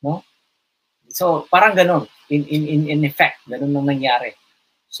 No? So, parang ganun. In effect, ganun nang nangyari.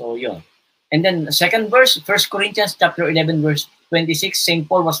 So, yun. And then, second verse, 1 Corinthians chapter 11, verse 26, St.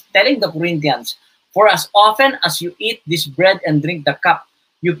 Paul was telling the Corinthians, for as often as you eat this bread and drink the cup,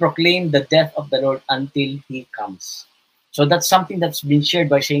 you proclaim the death of the Lord until He comes. So, that's something that's been shared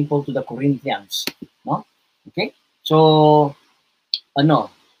by St. Paul to the Corinthians. No? Okay? So,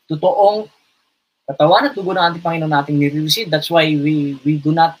 totoong katawan at dugo ng ating Panginoon nating nire-receive. That's why we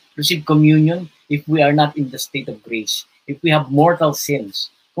do not receive communion if we are not in the state of grace. If we have mortal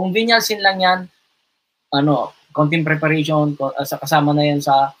sins. Kung venial sin lang yan, konting preparation, kasama na yan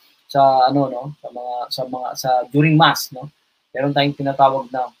sa during mass, no? Meron tayong tinatawag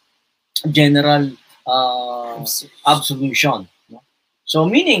na general absolution. No? So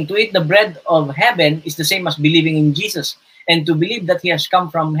meaning, to eat the bread of heaven is the same as believing in Jesus. And to believe that He has come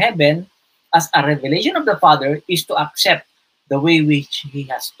from heaven as a revelation of the Father is to accept the way which He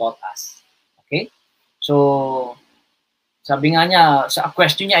has taught us. Okay? So, sabi nga niya, sa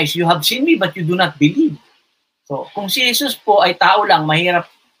question niya is, you have seen me but you do not believe. So, kung si Jesus po ay tao lang, mahirap,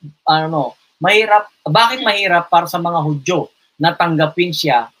 bakit mahirap para sa mga Hudyo na tanggapin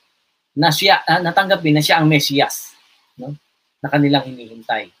na siya ang Mesiyas, no? Na kanilang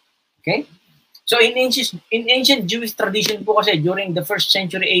hinihintay. Okay? So in ancient Jewish tradition po kasi during the 1st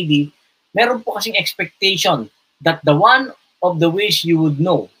century AD, meron po kasing expectation that the one of the ways you would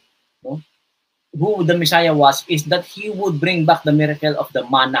know, no, who the Messiah was is that He would bring back the miracle of the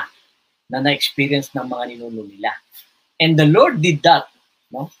manna na na-experience ng mga ninuno nila. And the Lord did that,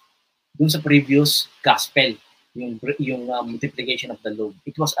 no? Dun sa previous gospel, yung multiplication of the load.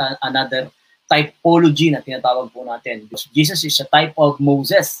 It was another typology na tinatawag po natin. Because Jesus is a type of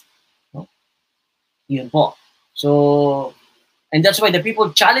Moses. No? Yun po. So, and that's why the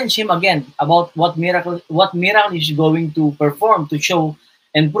people challenge Him again about what miracle He's going to perform to show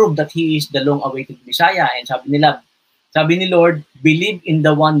and prove that He is the long-awaited Messiah. And sabi ni Lord, believe in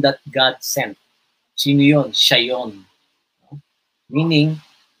the one that God sent. Sino yun? Siya yun. Meaning,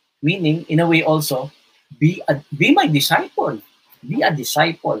 in a way also, be my disciple. Be a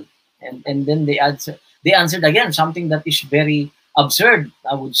disciple. And then they answered again something that is very absurd,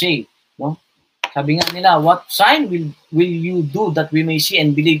 I would say. No? Sabi nga nila, what sign will you do that we may see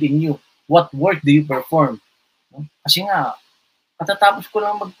and believe in you? What work do you perform? No? Kasi nga, katatapos ko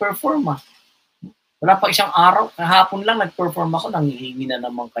lang mag-perform. Wala pa isang araw, kahapon lang nag-perform ako, nanghihingi na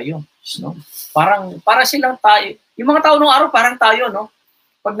naman kayo. No? Para silang tayo. Yung mga tao nung araw, parang tayo, no?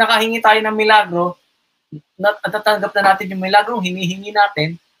 Pag nakahingi tayo ng milagro, natatanggap na natin yung milagro, hinihingi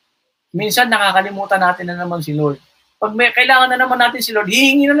natin, minsan nakakalimutan natin na naman si Lord. Pag may kailangan na naman natin si Lord,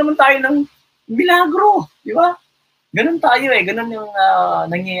 hihingi na naman tayo ng milagro. Di ba? Ganun tayo eh. Ganun yung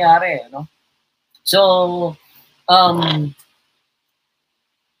nangyayari. No? So,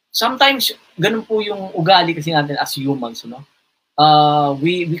 sometimes, ganun po yung ugali kasi natin as humans. No?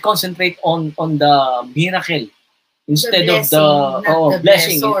 We concentrate on the miracle instead of the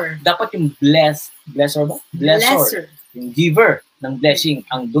blessing. Dapat yung blessor ba? Blessor. Yung giver ng blessing.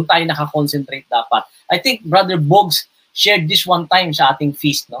 Doon tayo nakakoncentrate dapat. I think Brother Boggs shared this one time sa ating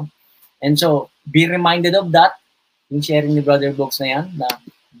feast. No? And so, be reminded of that. Yung sharing ni Brother Boggs na yan, na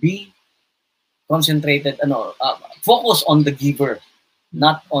be concentrated, focus on the giver,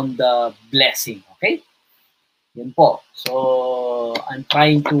 not on the blessing. Okay? Yun po. So, I'm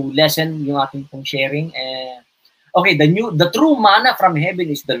trying to lessen yung ating pong sharing. Okay, the true manna from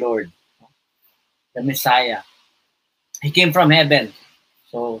heaven is the Lord, the Messiah. He came from heaven.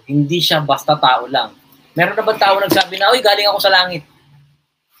 So, hindi siya basta tao lang. Meron na ba tao nagsabi na, "Uy, galing ako sa langit"?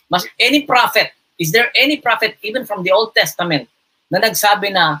 Any prophet, is there any prophet even from the Old Testament na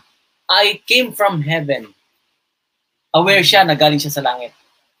nagsabi na, "I came from heaven"? Aware siya na galing siya sa langit.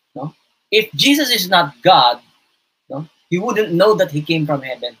 No? If Jesus is not God, no, he wouldn't know that he came from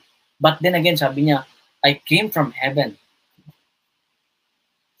heaven. But then again, sabi niya, "I came from heaven."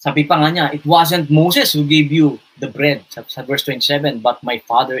 Sabi pa nga niya, "It wasn't Moses who gave you the bread," sa verse 27, "but my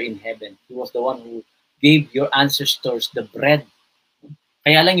Father in heaven. He was the one who gave your ancestors the bread."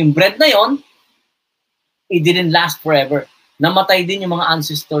 Kaya lang yung bread na yon, it didn't last forever. Namatay din yung mga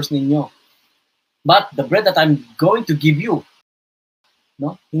ancestors ninyo. But the bread that I'm going to give you,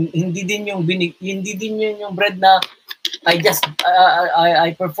 no? Hindi din yung bread na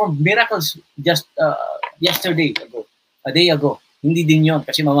I performed miracles just yesterday ago, a day ago. Hindi din yon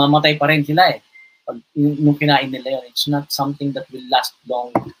kasi mamamatay pa rin sila eh. Pag nung kinain nila yon, it's not something that will last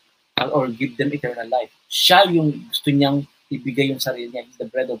long or give them eternal life. Siya yung gusto niyang ibigay yung sarili niya. He's the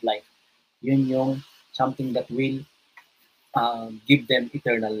bread of life. Yun yung something that will give them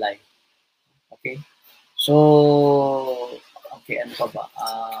eternal life. Okay? So, okay, ano pa ba?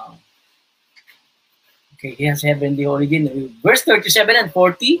 Okay, he has heavenly origin. Verse 37 and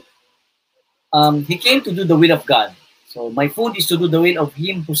 40, he came to do the will of God. So, my food is to do the will of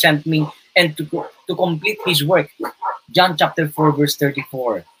him who sent me and to complete his work. John chapter 4, verse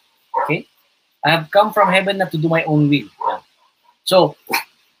 34. Okay? I have come from heaven not to do my own will. Yeah. So,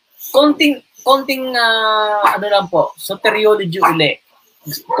 konting ano lang po, soteriology uli.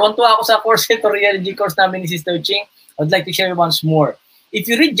 Tuwa ako sa soteriology course namin ni Sister Ching. I would like to share once more. If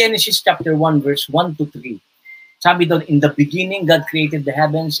you read Genesis chapter 1, verse 1 to 3, sabi doon, "In the beginning, God created the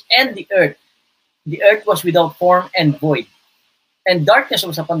heavens and the earth. The earth was without form and void, and darkness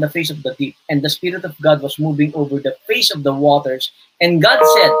was upon the face of the deep, and the Spirit of God was moving over the face of the waters. And God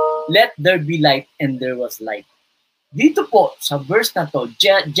said, let there be light, and there was light." Dito po, sa verse na to,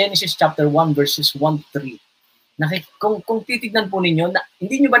 Genesis chapter 1, verses 1 to 3, kung titignan po ninyo,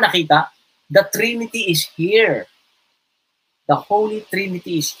 hindi nyo ba nakita? The Trinity is here. The Holy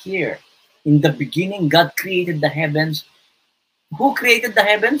Trinity is here. In the beginning, God created the heavens. Who created the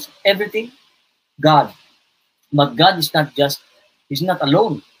heavens? Everything? God. But God is He's not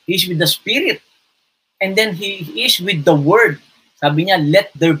alone. He's with the Spirit. And then He is with the Word. Sabi niya,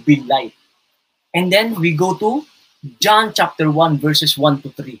 let there be light. And then we go to John chapter 1, verses 1 to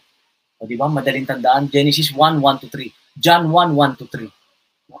 3. O diba? Madaling tandaan. Genesis 1, 1 to 3. John 1, 1 to 3.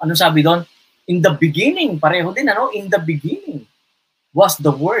 Ano sabi doon? In the beginning, pareho din, ano? In the beginning was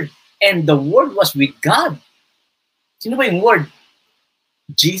the Word. And the Word was with God. Sino ba yung Word?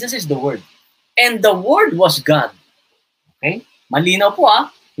 Jesus is the Word. And the Word was God. Okay? Malinaw po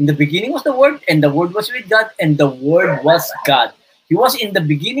In the beginning was the Word, and the Word was with God, and the Word was God. He was in the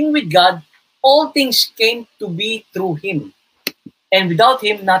beginning with God. All things came to be through Him. And without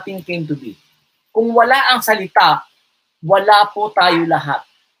Him, nothing came to be. Kung wala ang salita, wala po tayo lahat.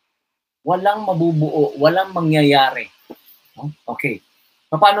 Walang mabubuo, walang mangyayari. Okay.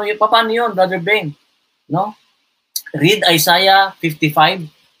 Paano yun, Brother Ben? No? Read Isaiah 55,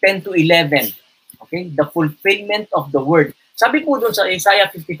 10 to 11. Okay? The fulfillment of the word. Sabi po doon sa Isaiah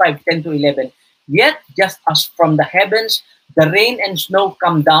 55, 10 to 11, "Yet just as from the heavens the rain and snow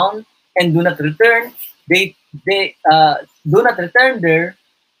come down and do not return, they do not return there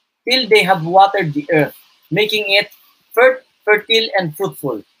till they have watered the earth, making it fertile and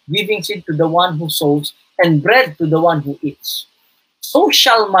fruitful, giving seed to the one who sows and bread to the one who eats. So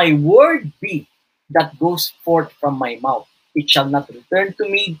shall my word be that goes forth from my mouth. It shall not return to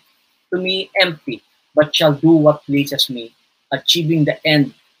me empty, but shall do what pleases me, achieving the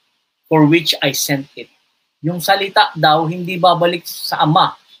end for which I sent it." Yung salita daw, hindi babalik sa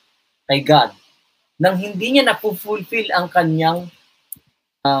Ama, kay God, nang hindi niya napufulfill ang kanyang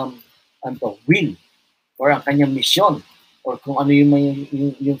will, or ang kanyang mission, or kung ano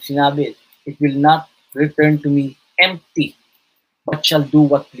yung sinabi. It will not return to me empty, but shall do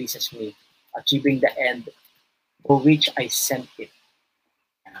what pleases me, achieving the end for which I sent it.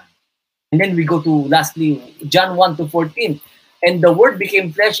 And then we go to, lastly, John 1 to 14. "And the Word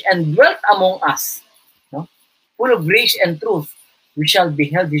became flesh and dwelt among us, full of grace and truth. We shall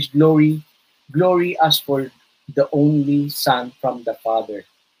behold His glory as for the only Son from the Father."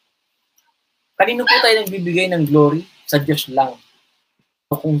 Kanino po tayo nagbibigay ng glory? Sa Diyos lang.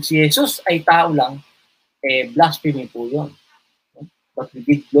 Kung si Jesus ay tao lang, blasphemy po yun. But we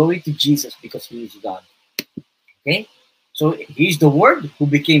give glory to Jesus because He is God. Okay? So, He's the Word who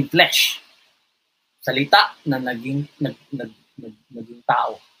became flesh. Salita na naging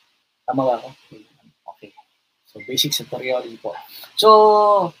tao. Tama ba ako? Okay. So, basic soteriology po.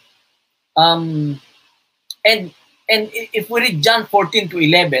 So, and if we read John 14 to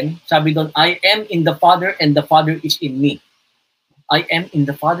 11, sabi doon, I am in the Father and the Father is in me. I am in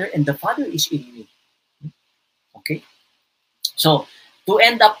the Father and the Father is in me. Okay? So, to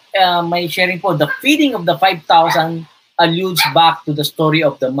end up my sharing po, the feeding of the 5,000 alludes back to the story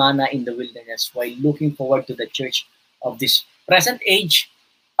of the manna in the wilderness, while looking forward to the church of this present age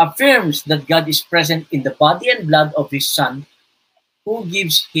affirms that God is present in the body and blood of His Son, who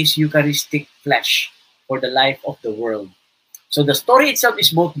gives His Eucharistic flesh for the life of the world. So the story itself is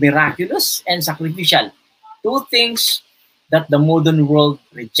both miraculous and sacrificial. Two things that the modern world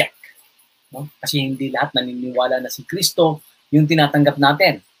reject. No? Kasi hindi lahat naniniwala na si Kristo yung tinatanggap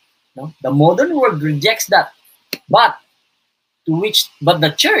natin. No? The modern world rejects that. But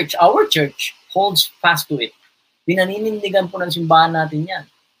the church, our church, holds fast to it. Pinaninindigan po ng simbahan natin yan.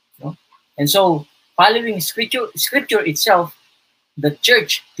 No? And so, following scripture itself, the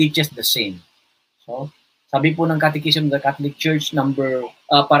church teaches the same. So, sabi po ng Catechism of the Catholic Church,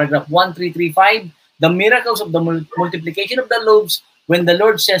 paragraph 1335, the miracles of the multiplication of the loaves, when the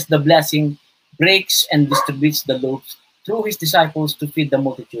Lord says the blessing, breaks and distributes the loaves through His disciples to feed the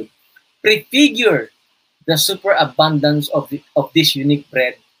multitude, prefigure the superabundance of this unique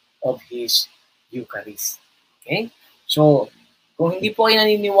bread of His Eucharist. Okay? So, kung hindi po kayo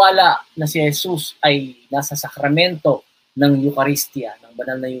naniniwala na si Jesus ay nasa sakramento ng Eucharistia, ng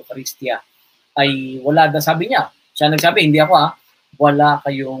banal na Eucharistia, ay wala na, sabi niya. Siya nagsabi, hindi ako wala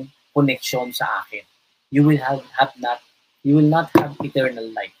kayong connection sa akin. You will not have eternal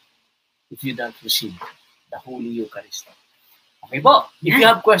life if you don't receive the Holy Eucharist. Okay po. If you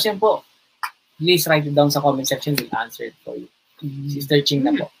have question po, please write it down sa comment section. We'll answer it for you. Sister Ching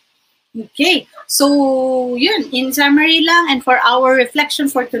na po. Okay. So, yun. In summary lang, and for our reflection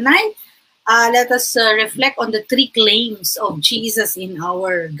for tonight, let us reflect on the three claims of Jesus in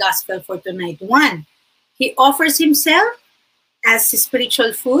our gospel for tonight. One, He offers Himself as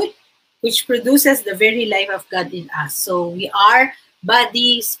spiritual food, which produces the very life of God in us. So we are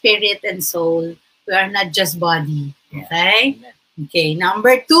body, spirit, and soul. We are not just body. Okay? Okay.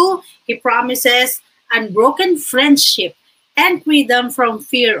 Number two, He promises unbroken friendship and freedom from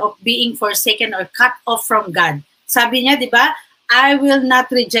fear of being forsaken or cut off from God. Sabi niya, di ba? I will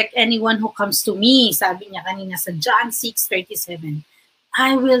not reject anyone who comes to me. Sabi niya kanina sa John 6:37.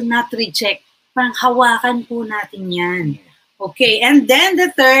 I will not reject. Parang hawakan po natin yan. Okay, and then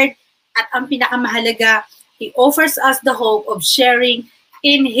the third, at ang pinakamahalaga, He offers us the hope of sharing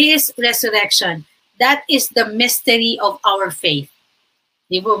in His resurrection. That is the mystery of our faith.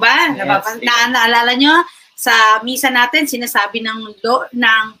 Di po ba? Yes, naalala nyo? Sa misa natin, sinasabi ng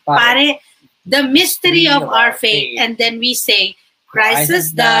pare, the mystery of our faith. And then we say, Christ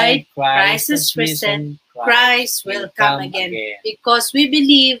has died, Christ has risen, Christ will come again. Because we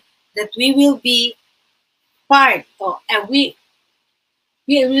believe that we will be part of, we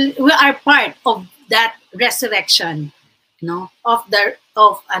are part of that resurrection, no?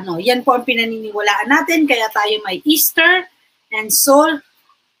 Yan po ang pinaniniwalaan natin, kaya tayo may Easter and soul.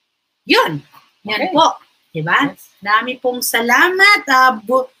 Yan po, di ba? Yes. Dami pong salamat.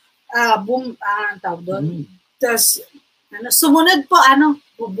 Sumunod po,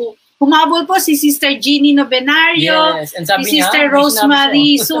 humabol po si Sister Jeannie Novenario, yes. And sabi si Sister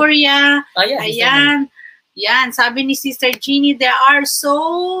Rosemary Surya. Yes, Yan, sabi ni Sister Jeannie, there are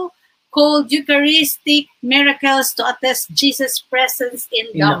so called Eucharistic miracles to attest Jesus' presence in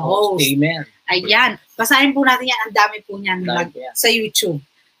the host. Amen. Ayan, basahin po natin yan. Ang dami po niyan sa YouTube.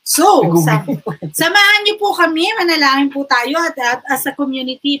 So, samahan niyo po kami, manalangin po tayo at as a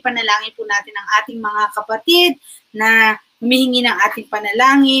community, panalangin po natin ang ating mga kapatid na humihingi ng ating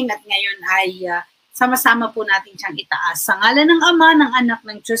panalangin at ngayon ay sama-sama po natin siyang itaas. Sa ngalan ng Ama, ng Anak,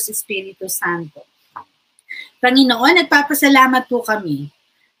 ng Diyos Espiritu Santo. Panginoon, nagpapasalamat po kami.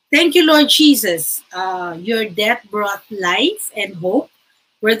 Thank you, Lord Jesus. Your death brought life and hope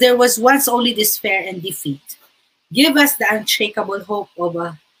where there was once only despair and defeat. Give us the unshakable hope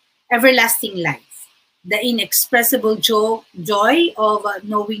of everlasting life, the inexpressible joy of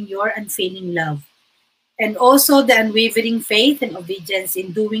knowing your unfailing love, and also the unwavering faith and obedience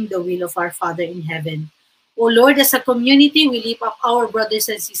in doing the will of our Father in heaven. O Lord, as a community, we lift up our brothers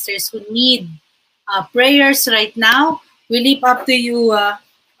and sisters who need prayers right now. We lift up to you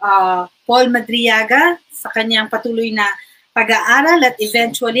Paul Madriaga sa kanyang patuloy na pag-aaral at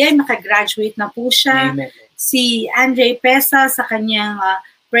eventually ay makagraduate na po siya. Amen. Si Andre Pesa sa kanyang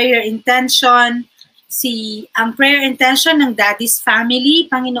prayer intention. ang prayer intention ng Daddy's family,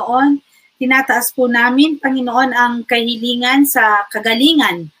 Panginoon. Tinataas po namin, Panginoon, ang kahilingan sa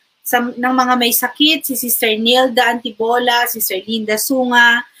kagalingan ng mga may sakit, si Sister Nilda Antibola, si Sister Linda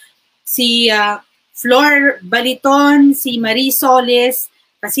Sunga, si Flor Baliton, si Marie Solis,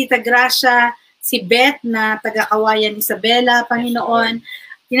 Pasita Gracia, si Beth na taga-Kawayan Isabela, Panginoon.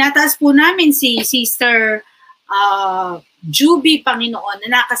 Tinataas po namin si Sister Juby, Panginoon,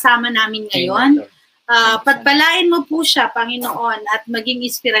 na nakasama namin ngayon. Pagpalain mo po siya, Panginoon, at maging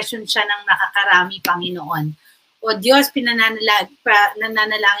inspirasyon siya ng nakakarami, Panginoon. O Diyos,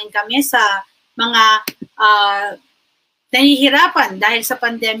 nananalangin kami sa mga nahihirapan dahil sa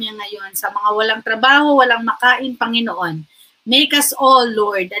pandemya ngayon, sa mga walang trabaho, walang makain, Panginoon. Make us all,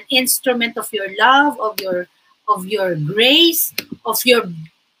 Lord, an instrument of your love, of your grace, of your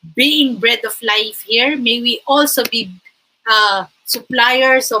being bread of life here. May we also be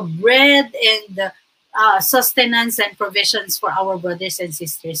suppliers of bread and sustenance and provisions for our brothers and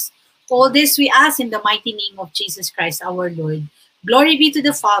sisters. All this we ask in the mighty name of Jesus Christ, our Lord. Glory be to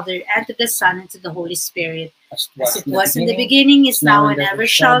the Father, and to the Son, and to the Holy Spirit. As it was in the beginning, is now, and ever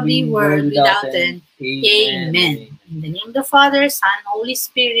shall be, world without end. Amen. In the name of the Father, Son, Holy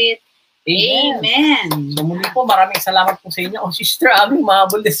Spirit. Amen. So muli po, maraming salamat po sa inyo. Sister Ami,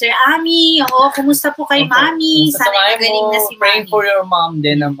 mahabol din. Sir Ami, kumusta po kay Mami? Sana magaling na si Mami. Praying for your mom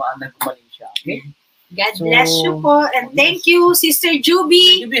din na nagkumaling siya. Okay? God bless you po. And thank you, Sister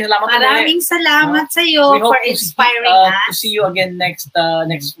Juby. Maraming salamat sa iyo for inspiring us. To see you again next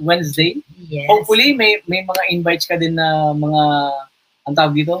Wednesday. Yes. Hopefully, may mga invites ka din na mga, ang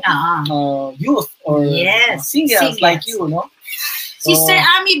tawag dito? Youth or singles like you, no? Sister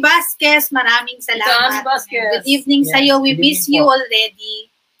Ami Vasquez, maraming salamat. Good evening sa iyo. We miss you already.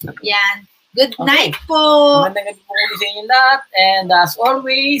 Yan. Good night po. Magandang gabi po ulit sa inyo lahat. And as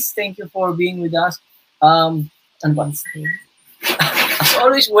always, thank you for being with us. As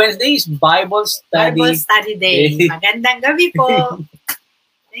always, Wednesday is Bible Study Day. Magandang gabi po.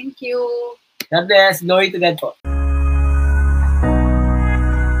 Thank you. God bless. Glory to God po.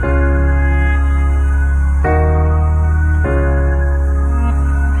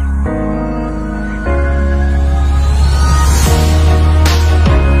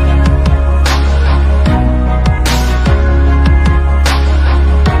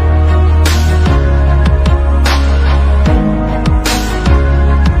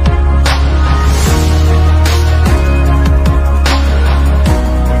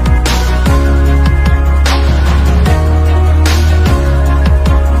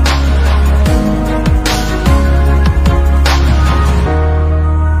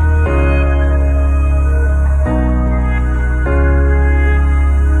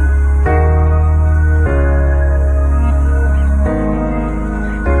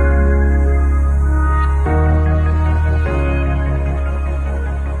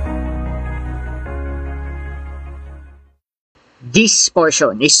 This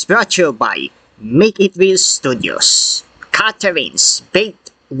portion is brought to you by Make It Real Studios, Catherine's Baked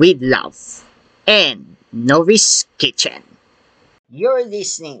with Love, and Norris Kitchen. You're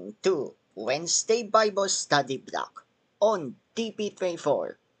listening to Wednesday Bible Study Block on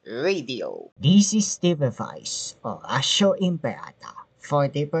TP24 Radio. This is the device of Asio Imperata for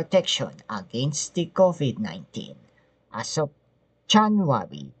the protection against the COVID-19 as of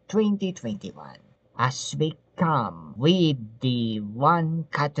January 2021. As we come with the one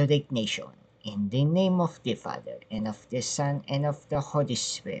Catholic nation, in the name of the Father, and of the Son, and of the Holy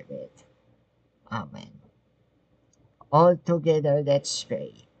Spirit. Amen. All together, let's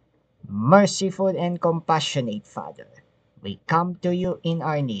pray. Merciful and compassionate Father, we come to you in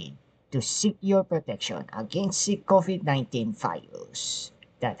our need to seek your protection against the COVID-19 virus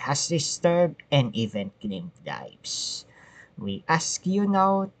that has disturbed and even claimed lives. We ask you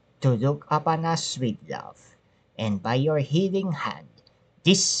now to look upon us with love, and by your healing hand,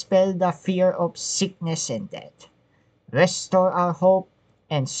 dispel the fear of sickness and death. Restore our hope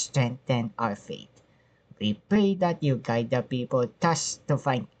and strengthen our faith. We pray that you guide the people thus to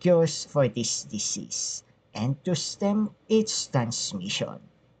find cures for this disease and to stem its transmission.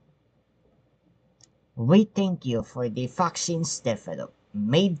 We thank you for the vaccines developed,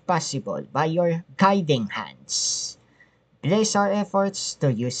 made possible by your guiding hands. Bless our efforts to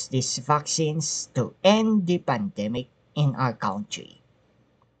use these vaccines to end the pandemic in our country.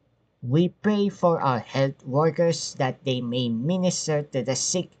 We pray for our health workers that they may minister to the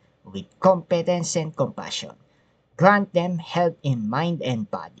sick with competence and compassion. Grant them health in mind and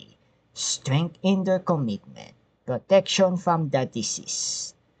body, strength in their commitment, protection from the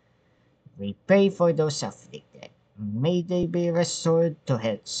disease. We pray for those afflicted. May they be restored to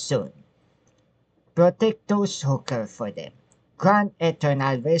health soon. Protect those who care for them. Grant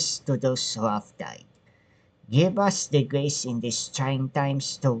eternal rest to those who have died. Give us the grace in these trying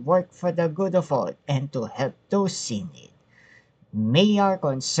times to work for the good of all and to help those in need. May our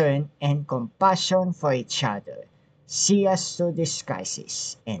concern and compassion for each other see us through this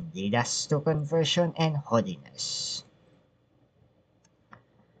crisis and lead us to conversion and holiness.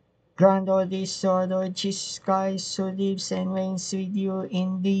 Grant all this to our Lord Jesus Christ, who lives and reigns with you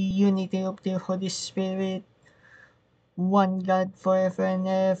in the unity of the Holy Spirit, one God forever and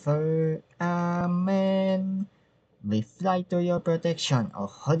ever. Amen. We fly to your protection, O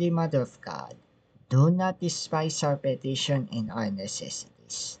Holy Mother of God. Do not despise our petition and our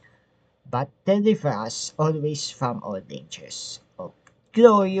necessities, but deliver us always from all dangers. O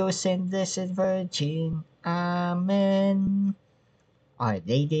glorious and blessed Virgin. Amen. Our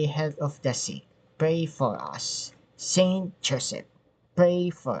Lady, Health of the Sick, pray for us. Saint Joseph, pray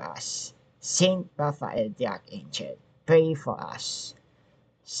for us. Saint Raphael the Archangel, pray for us.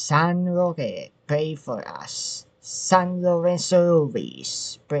 San Roque, pray for us. San Lorenzo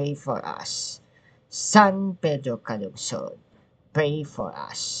Ruiz, pray for us. San Pedro Calungsod, pray for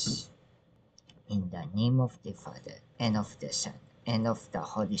us. In the name of the Father, and of the Son, and of the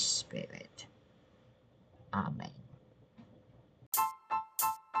Holy Spirit. Amen.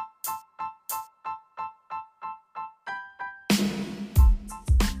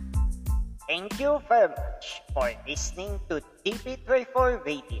 Thank you very much for listening to TP34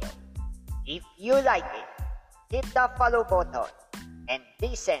 Radio. If you like it, hit the follow button and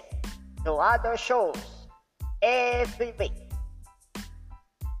listen to other shows every week.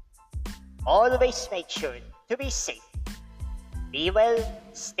 Always make sure to be safe. Be well,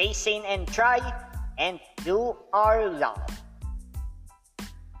 stay sane and dry, and do our love.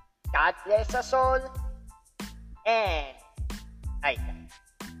 God bless us all, and I